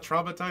Frizzle. You want to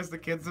traumatize the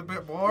kids a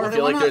bit more? I they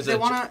feel like wanna- there's they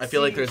wanna I feel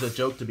like see- there's a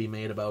joke to be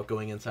made about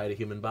going inside a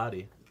human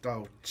body.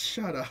 Oh,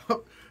 shut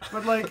up.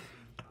 But like,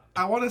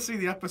 I want to see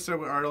the episode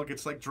where Arnold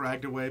gets like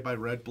dragged away by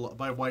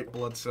white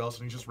blood cells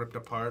and he's just ripped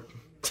apart.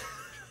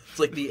 It's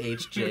like the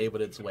HJ,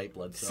 but it's white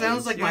blood cells.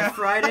 sounds like my Yeah.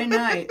 Friday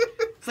night.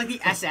 It's like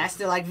the SS.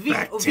 They're like, we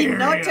Bacteria.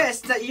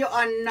 noticed that you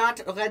are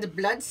not red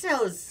blood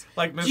cells.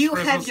 Like Miss Do you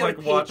have Frizzle's your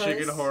like watching in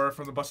papers? horror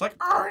from the bus, like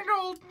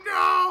Arnold,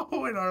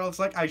 no! And Arnold's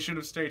like, I should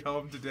have stayed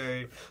home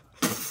today.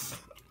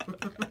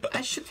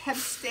 I should have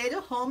stayed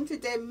at home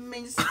today,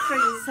 Miss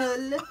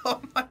Frizzle.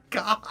 Oh my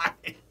god!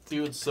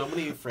 Dude, so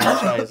many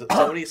franchises,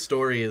 so many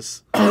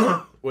stories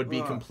would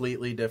be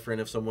completely different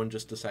if someone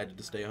just decided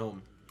to stay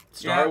home.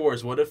 Star Yeah.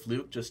 Wars, what if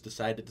Luke just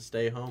decided to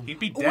stay home? He'd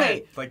be dead.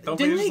 Wait, like don't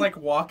didn't they just they- like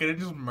walk in and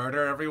just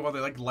murder everyone? They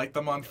like light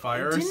them on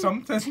fire or Didn't-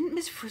 something. Didn't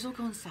Miss Frizzle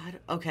go inside?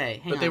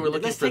 Okay, hang But on. they were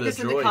looking Let's for take the this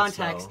into droids,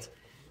 context. so-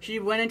 She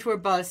went into her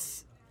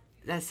bus.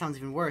 That sounds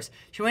even worse.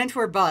 She went into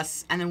her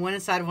bus and then went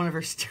inside one of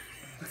her students.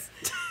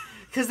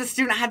 Because the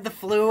student had the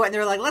flu, and they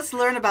were like, let's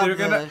learn about They were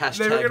gonna, Hashtag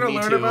they were gonna me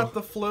learn too. about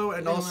the flu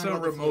and Learn also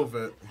about the remove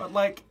it. But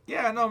like,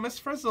 yeah, no, Miss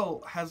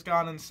Frizzle has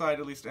gone inside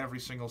at least every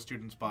single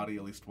student's body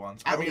at least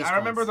once. At I mean, least I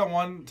remember once. the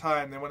one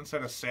time they went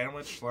inside a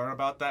sandwich to learn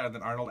about that, and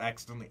then Arnold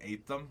accidentally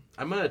ate them.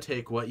 I'm gonna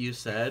take what you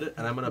said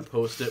and I'm gonna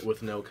post it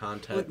with no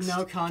context. With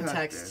no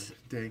context.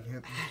 Dang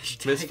it.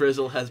 Hashtag- Miss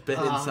Frizzle has been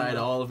inside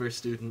no. all of her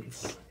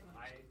students.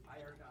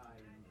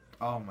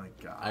 Oh my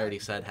god. I already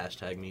said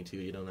hashtag me too.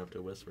 You don't have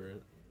to whisper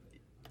it.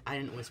 I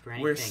didn't whisper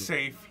anything. We're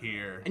safe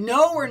here.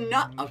 No, we're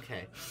not.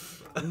 Okay.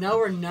 No,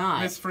 we're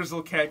not. Miss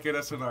Frizzle can't get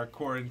us in our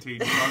quarantine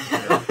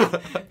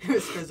bunker.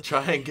 Miss Frizzle.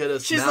 Try and get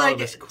us She's now, like,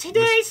 Miss today,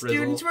 Miss Frizzle."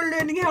 students, we're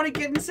learning how to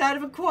get inside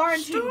of a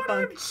quarantine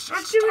bunk. It's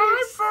time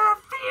for a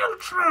field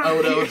trip.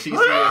 Oh no, she's here.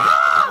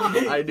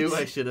 I knew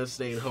I should have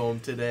stayed home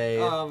today.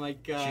 Oh my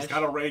gosh. She's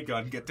got a ray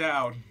gun. Get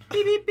down.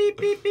 Beep, beep, beep,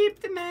 beep, beep,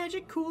 the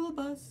magic cool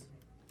bus.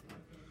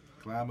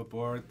 Climb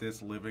aboard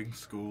this living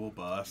school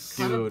bus.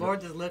 Dude. I'm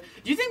aboard this Do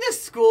you think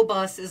this school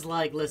bus is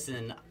like,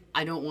 listen,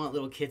 I don't want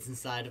little kids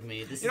inside of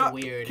me. This You know,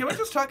 is weird. Can we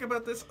just talk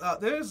about this?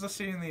 There's a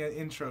scene in the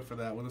intro for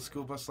that where the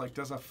school bus like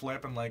does a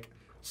flip and like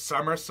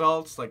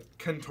somersaults, like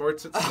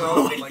contorts itself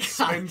Oh my and like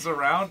God. spins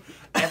around.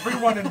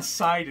 Everyone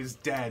inside is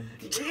dead.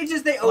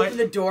 They open Like-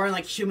 the door and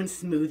like human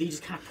smoothie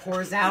just kind of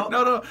pours out.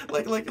 No,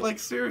 like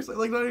seriously,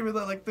 like not even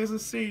that. Like there's a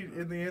scene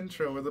in the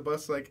intro where the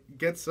bus like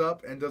gets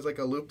up and does like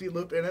a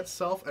loop-de-loop in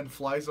itself and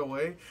flies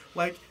away.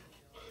 Like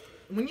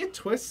when you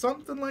twist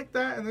something like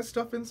that and there's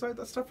stuff inside,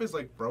 that stuff is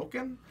like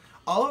broken.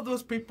 all of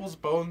those people's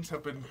bones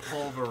have been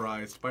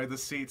pulverized by the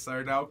seats that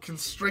are now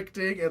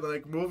constricting and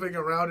like moving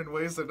around in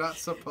ways they're not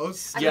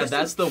supposed to. Yeah,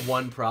 that's the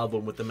one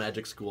problem with the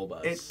Magic School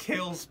Bus. It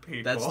kills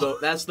people.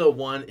 That's the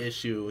one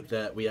issue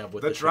that we have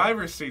with the show.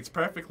 driver's seat's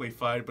perfectly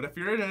fine, but if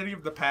you're in any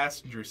of the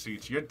passenger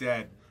seats, you're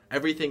dead.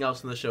 Everything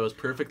else in the show is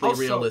perfectly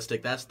Also,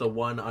 realistic. That's the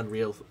one When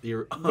unrealistic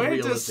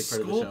does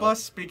part of the School show.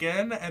 Bus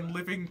begin and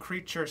Living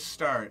Creature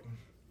start?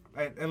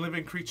 And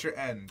Living Creature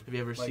end? Have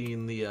you ever Like-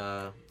 seen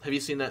Have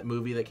you seen that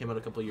movie that came out a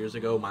couple years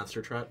ago,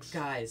 Monster Trucks?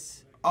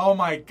 Guys, Oh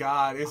my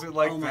god, is it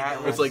like Oh my that? God.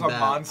 With It's like some that.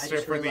 I monster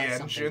just for the realized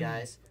something, engine?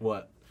 guys.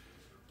 What?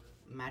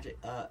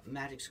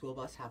 Magic School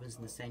Bus happens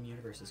in the same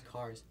universe as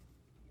Cars.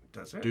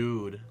 Does it?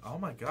 Dude, Oh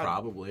my god.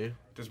 probably.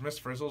 Does Miss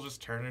Frizzle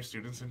just turn her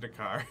students into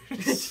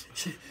cars?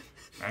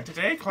 And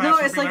today, class, No,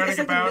 we'll it's be like learning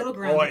the about middle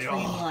ground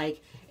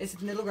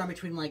oil.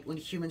 between like when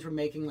humans were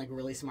making like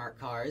really smart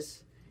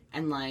cars,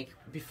 and like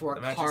before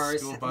The Magic cars,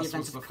 School the Bus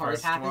events was of the cars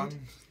first happened. one.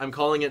 I'm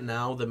calling it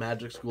now. The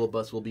Magic School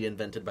Bus will be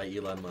invented by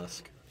Elon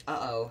Musk.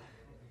 Oh.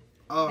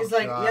 Oh, He's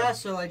like, God. yeah.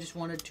 So I just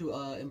wanted to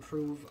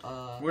improve.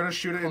 We're gonna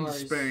shoot it into cars.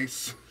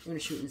 space. We're gonna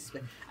shoot in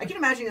space. I can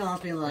imagine Elon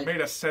being We like, made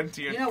a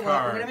sentient you know what?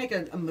 car. We're gonna make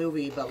a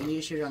movie, but we need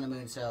to shoot it on the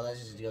moon. So let's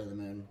just go to the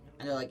moon.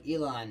 And they're like,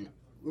 Elon,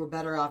 we're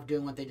better off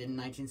doing what they did in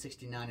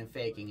 1969 and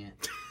faking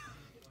it.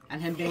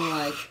 And him being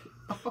like,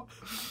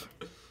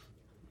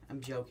 I'm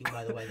joking,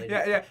 by the way. They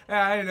yeah,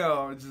 I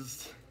know. It's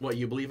just What,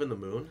 you believe in the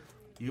moon?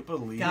 you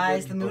believe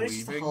Guys, in the moon is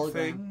just a believing hologram.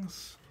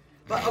 things.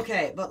 But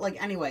okay, but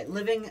like anyway,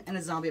 living in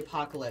a zombie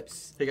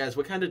apocalypse. Hey guys,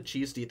 what kind of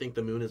cheese do you think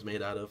the moon is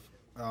made out of?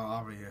 Oh,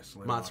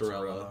 obviously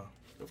Mozzarella.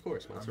 Of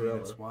course, I mean, mozzarella.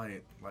 it's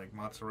white, like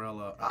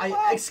mozzarella.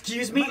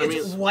 Excuse me, I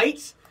it's mean,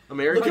 white.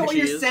 American Look at what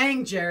cheese. you're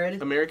saying,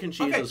 Jared. American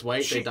cheese Okay, is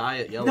white. They she- dye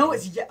it yellow. No,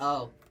 it's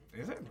oh.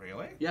 Is it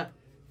really? Yeah,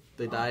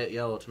 they dye it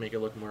yellow to make it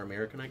look more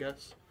American, I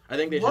guess. I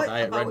think they should What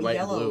dye it about red, white, and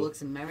yellow blue.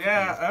 looks American?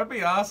 Yeah, that'd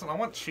be awesome. I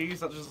want cheese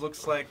that just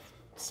looks like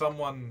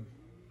someone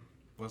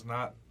was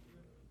not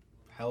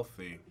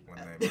healthy when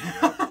they made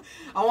it.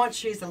 I want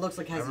cheese that looks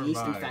like it has Never a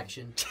yeast mind.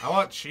 infection. I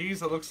want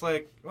cheese that looks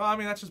like, well, I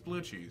mean, that's just blue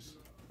cheese.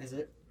 Is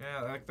it?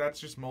 Yeah, like that's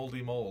just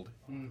moldy mold.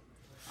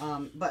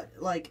 But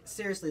like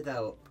seriously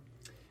though,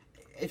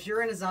 if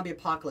you're in a zombie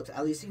apocalypse,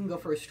 at least you can go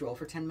for a stroll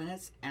for 10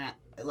 minutes, and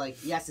like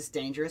yes, it's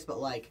dangerous, but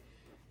like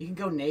you can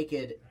go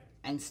naked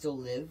and still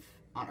live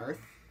on Earth.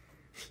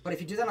 But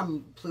if you do that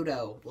on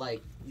Pluto,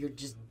 like you're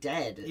just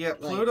dead. Yeah,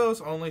 Like,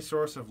 Pluto's only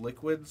source of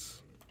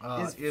liquids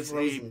is a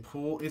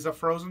frozen.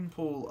 frozen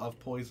pool of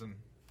poison.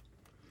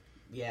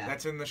 Yeah.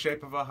 That's in the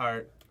shape of a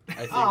heart.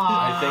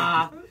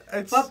 I think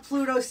It's But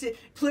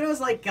Pluto's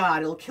like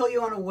God. It'll kill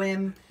you on a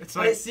whim, It's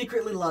but like- it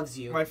secretly loves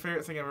you. my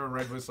favorite thing I ever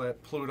read was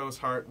that Pluto's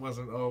heart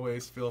wasn't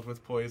always filled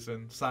with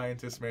poison.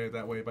 Scientists made it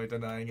that way by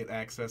denying it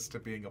access to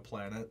being a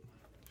planet.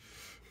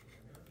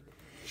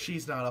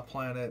 She's not a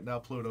planet, now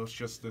Pluto's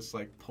just this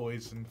like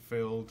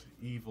poison-filled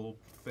evil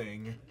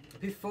thing.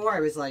 Before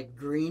it was like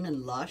green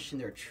and lush,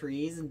 and there were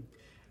trees and.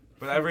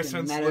 But ever Freaking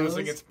since meadows.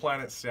 losing its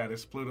planet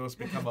status, Pluto's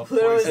become a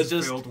Pluto's- it's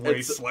just poison-filled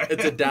wasteland.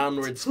 it's a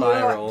downward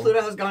spiral.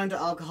 Pluto has gone into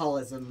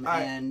alcoholism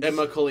I- and. And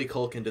Macaulay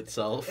Culkin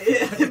itself.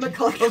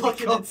 Macaulay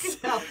Culkin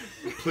itself.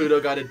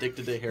 Pluto got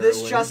addicted to heroin.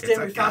 This just It's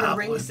in, a we found a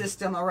goblin. ring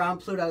system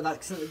around Pluto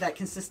that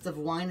consists of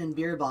wine and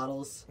beer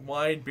bottles.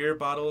 Wine, beer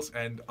bottles,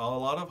 and a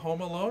lot of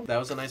Home Alone. That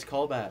was a nice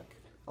callback.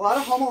 A lot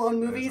of Home Alone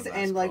That is movies a nice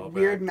and like callback.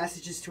 weird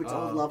messages to its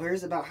old Oh.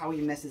 lovers about how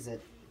he misses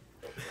it.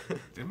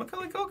 Did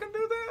Macaulay Culkin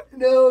do that?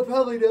 No,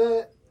 probably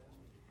not.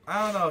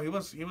 I don't know. He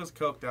was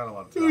coked out a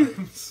lot of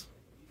times.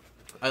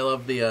 I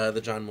love the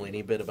John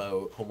Mulaney bit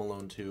about Home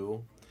Alone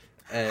 2.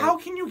 And How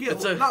can you get?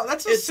 It's a- no,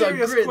 that's a it's a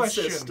serious grid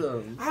question.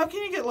 system. How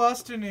can you get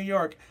lost in New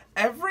York?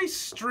 Every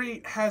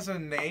street has a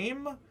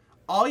name.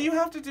 All you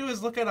have to do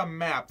is look at a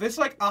map. There's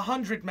like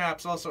 100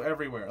 maps also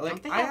everywhere.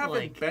 Like they I have, haven't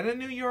like- been in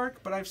New York,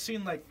 but I've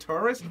seen like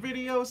tourist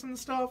videos and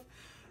stuff.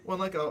 When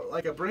like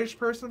a British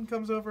person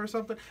comes over or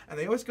something, and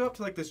they always go up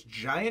to like this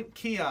giant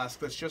kiosk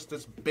that's just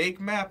this big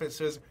map. It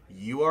says,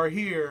 "You are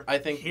here. I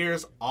think-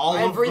 here's all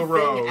Everything of the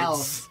roads."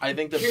 else. I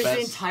think the Here's the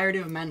best. entirety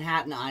of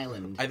Manhattan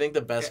Island. I think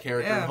the best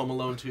character yeah. in Home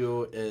Alone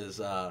 2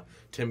 is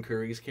Tim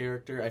Curry's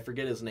character. I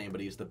forget his name,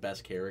 but he's the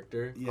best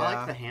character. Yeah, I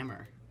like the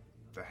hammer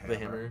The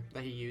hammer.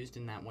 that he used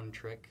in that one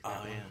trick. Oh, That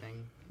one yeah.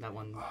 thing. That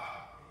one.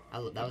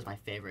 That was my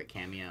favorite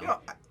cameo. You know,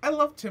 I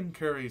love Tim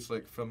Curry's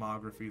like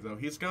filmography though.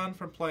 He's gone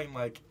from playing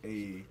like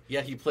a Yeah,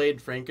 he played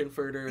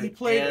Frankenfurter He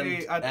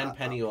played and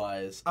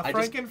Pennywise. A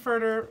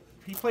Frankenfurter.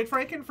 He played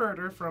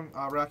Frankenfurter from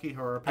Rocky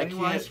Horror. I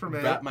Pennywise can't from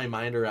it. wrap my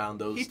mind around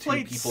those He two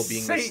played people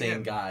being Satan. the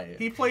same guy.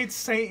 He played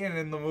Satan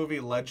in the movie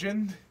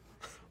Legend.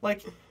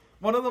 Like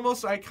one of the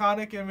most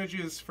iconic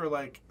images for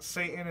like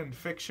Satan in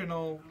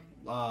fictional.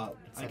 I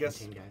guess.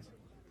 17 guys.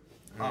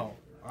 Oh, all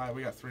right.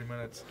 We got 3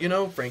 minutes. You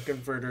know,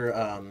 Frankenfurter.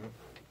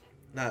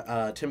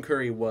 Tim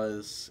Curry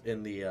was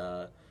in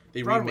the.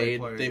 They Broadway remade.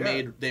 play,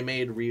 They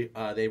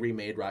yeah. They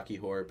remade Rocky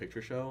Horror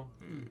Picture Show.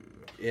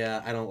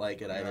 Yeah, I don't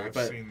like it Yeah, either. I've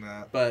but seen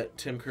that. but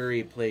Tim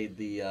Curry played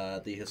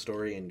the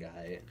historian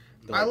guy.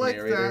 The, I like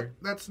narrator.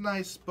 that. That's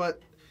nice,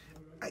 but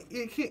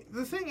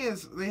The thing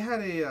is, they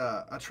had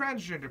a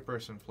transgender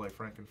person play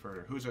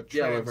Frankenfurter, who's a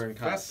Yeah, Laverne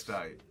Cox.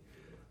 transvestite.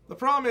 The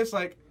problem is,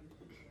 like,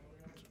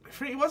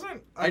 he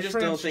wasn't a I just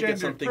don't think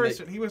it's transgender something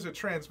person. He was a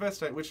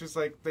transvestite, which is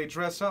like they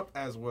dress up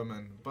as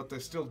women, but they're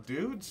still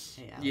dudes.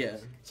 Hey, Alex, Yeah.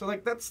 So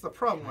like that's the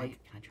problem. Can I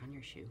Like, try on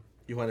your shoe?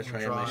 You want to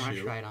try on I my want to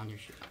shoe? try it on your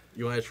shoe.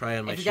 You want to try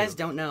on my If shoe? you guys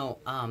don't know,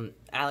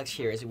 Alex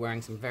here is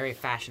wearing some very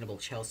fashionable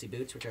Chelsea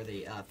boots, which are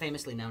the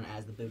famously known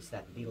as the boots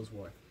that the Beatles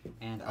wore.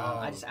 And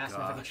I just asked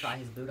him if I could try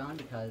his boot on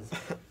because.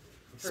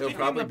 It'll speaking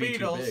probably of the be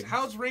too Beatles, big.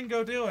 how's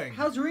Ringo doing?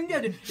 How's Ringo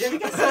doing? Have you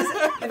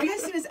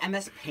guys seen his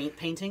MS Paint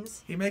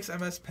paintings? He makes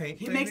MS Paint.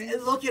 He makes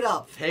paintings? look it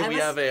up. Hey, we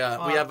MS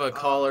have a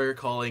caller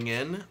calling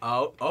in.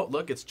 Oh,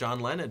 look, it's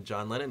John Lennon.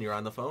 John Lennon, you're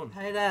on the phone.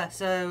 Hey there.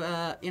 So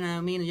me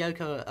and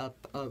Yoko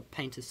are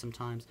painters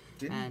sometimes.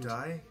 Didn't and he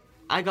die?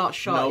 I got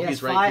shot. No, yes,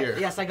 he's right here.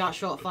 Yes, I got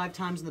shot 5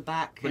 times in the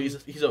back. But and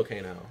he's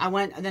okay now. I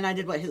went, and then I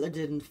did what Hitler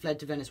did and fled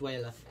to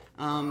Venezuela.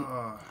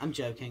 I'm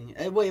joking.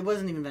 It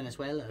wasn't even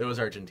Venezuela. It was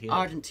Argentina.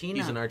 Argentina.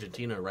 He's in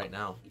Argentina right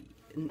now.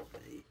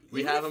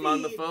 We Even have if him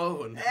on the he-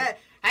 phone.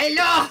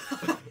 Hello.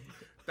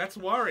 That's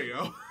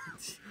Wario.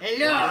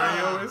 Hello.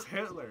 Wario is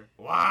Hitler.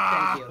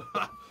 Wow.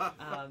 Thank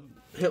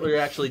you. Hitler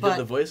actually But- did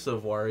the voice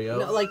of Wario.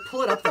 No, like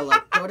pull it up though.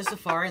 Like go to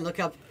Safari and look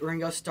up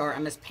Ringo Starr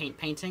MS Paint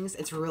paintings.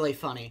 It's really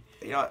funny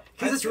Yeah,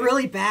 because it's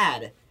really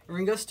bad.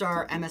 Ringo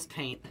Starr MS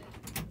Paint.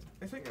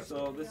 I think that's.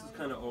 So this is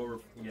kind of over.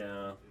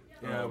 Yeah.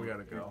 Yeah, we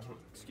gotta go.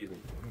 Excuse me.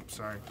 Oops,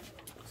 sorry.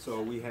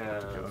 So we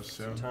have Go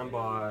soon. Tom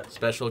Bot.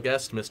 Special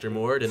guest, Mr.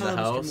 Mord, in the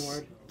Hello, house. Mr.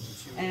 Ward.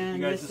 You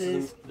And guys, this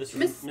is Miss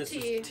Miss Mrs.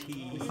 T.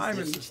 T. Hi,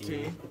 Mrs.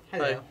 T.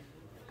 hello.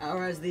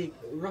 Or as the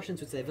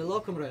Russians would say, "Velo,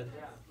 comrade."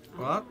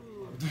 What?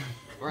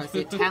 Or as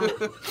the Italian.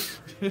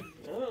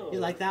 Oh. You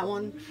like that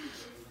one?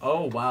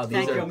 Oh wow, these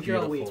Thank you, are I'm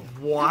Carol beautiful.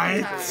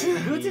 What?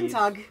 Guten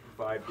Tag.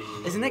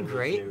 5D. Isn't it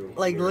great? New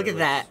Like, look at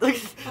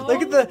mirrorless. that.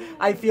 Look at the.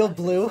 I feel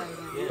blue.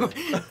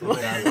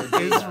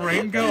 Is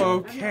Ringo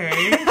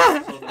okay?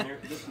 So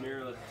this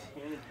mirrorless.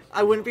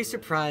 I wouldn't be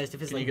surprised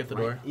if his Can you like. get the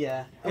brain- door?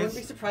 Yeah. I wouldn't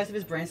be surprised if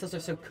his brain cells are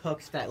so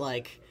cooked that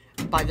like,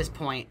 by this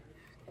point,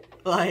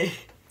 like.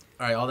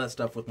 All right, all that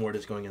stuff with Mord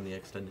is going in the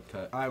extended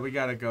cut. All right, we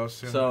gotta go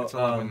soon. So, It's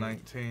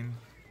 11:19.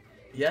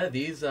 Yeah,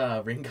 these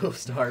Ringo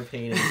Starr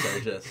paintings are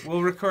just.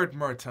 We'll record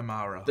more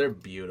tomorrow. They're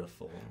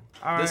beautiful.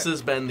 All This right.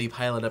 has been the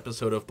pilot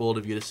episode of Bold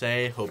of You to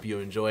Say. Hope you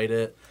enjoyed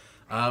it.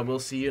 We'll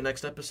see you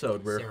next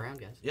episode. Stay around,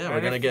 guys. Yeah, And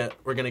we're gonna if-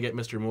 get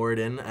Mr. Mord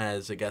in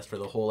as a guest for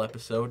the whole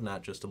episode,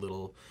 not just a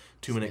little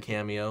 2-minute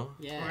cameo.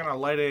 Yeah. We're gonna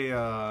light a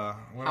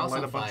House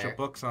on a bunch fire. of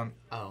books on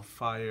Oh.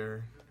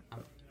 fire.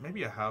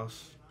 Maybe a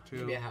house too.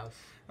 Maybe a house.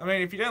 I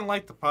mean, if you didn't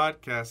like the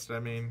podcast, I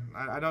mean,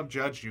 I don't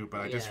judge you,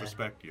 but I Yeah.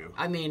 disrespect you.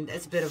 I mean,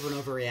 it's a bit of an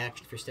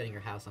overreaction for setting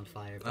your house on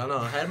fire. I don't know.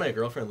 I had my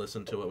girlfriend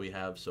listen to what we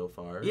have so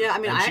far. Yeah, I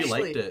mean, and I she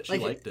actually liked it. She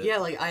like, liked it. Yeah,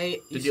 like I.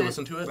 Did you sent-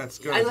 listen to it? That's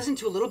good. I listened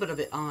to a little bit of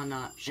it on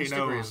She Instagram.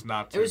 knows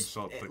not to it was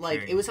insult the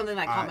like king. it was something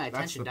that caught my That's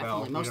attention. the bell.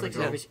 Definitely, We mostly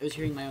gotta because I was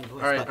hearing my own voice.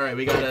 All right, but all right.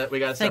 We gotta Thank stop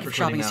you for recording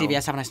shopping now.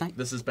 CVS. Have a nice night.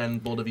 This has been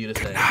Bold of You to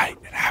Say. Night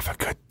and have a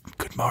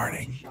good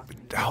morning.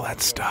 All that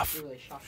stuff. Really shocking.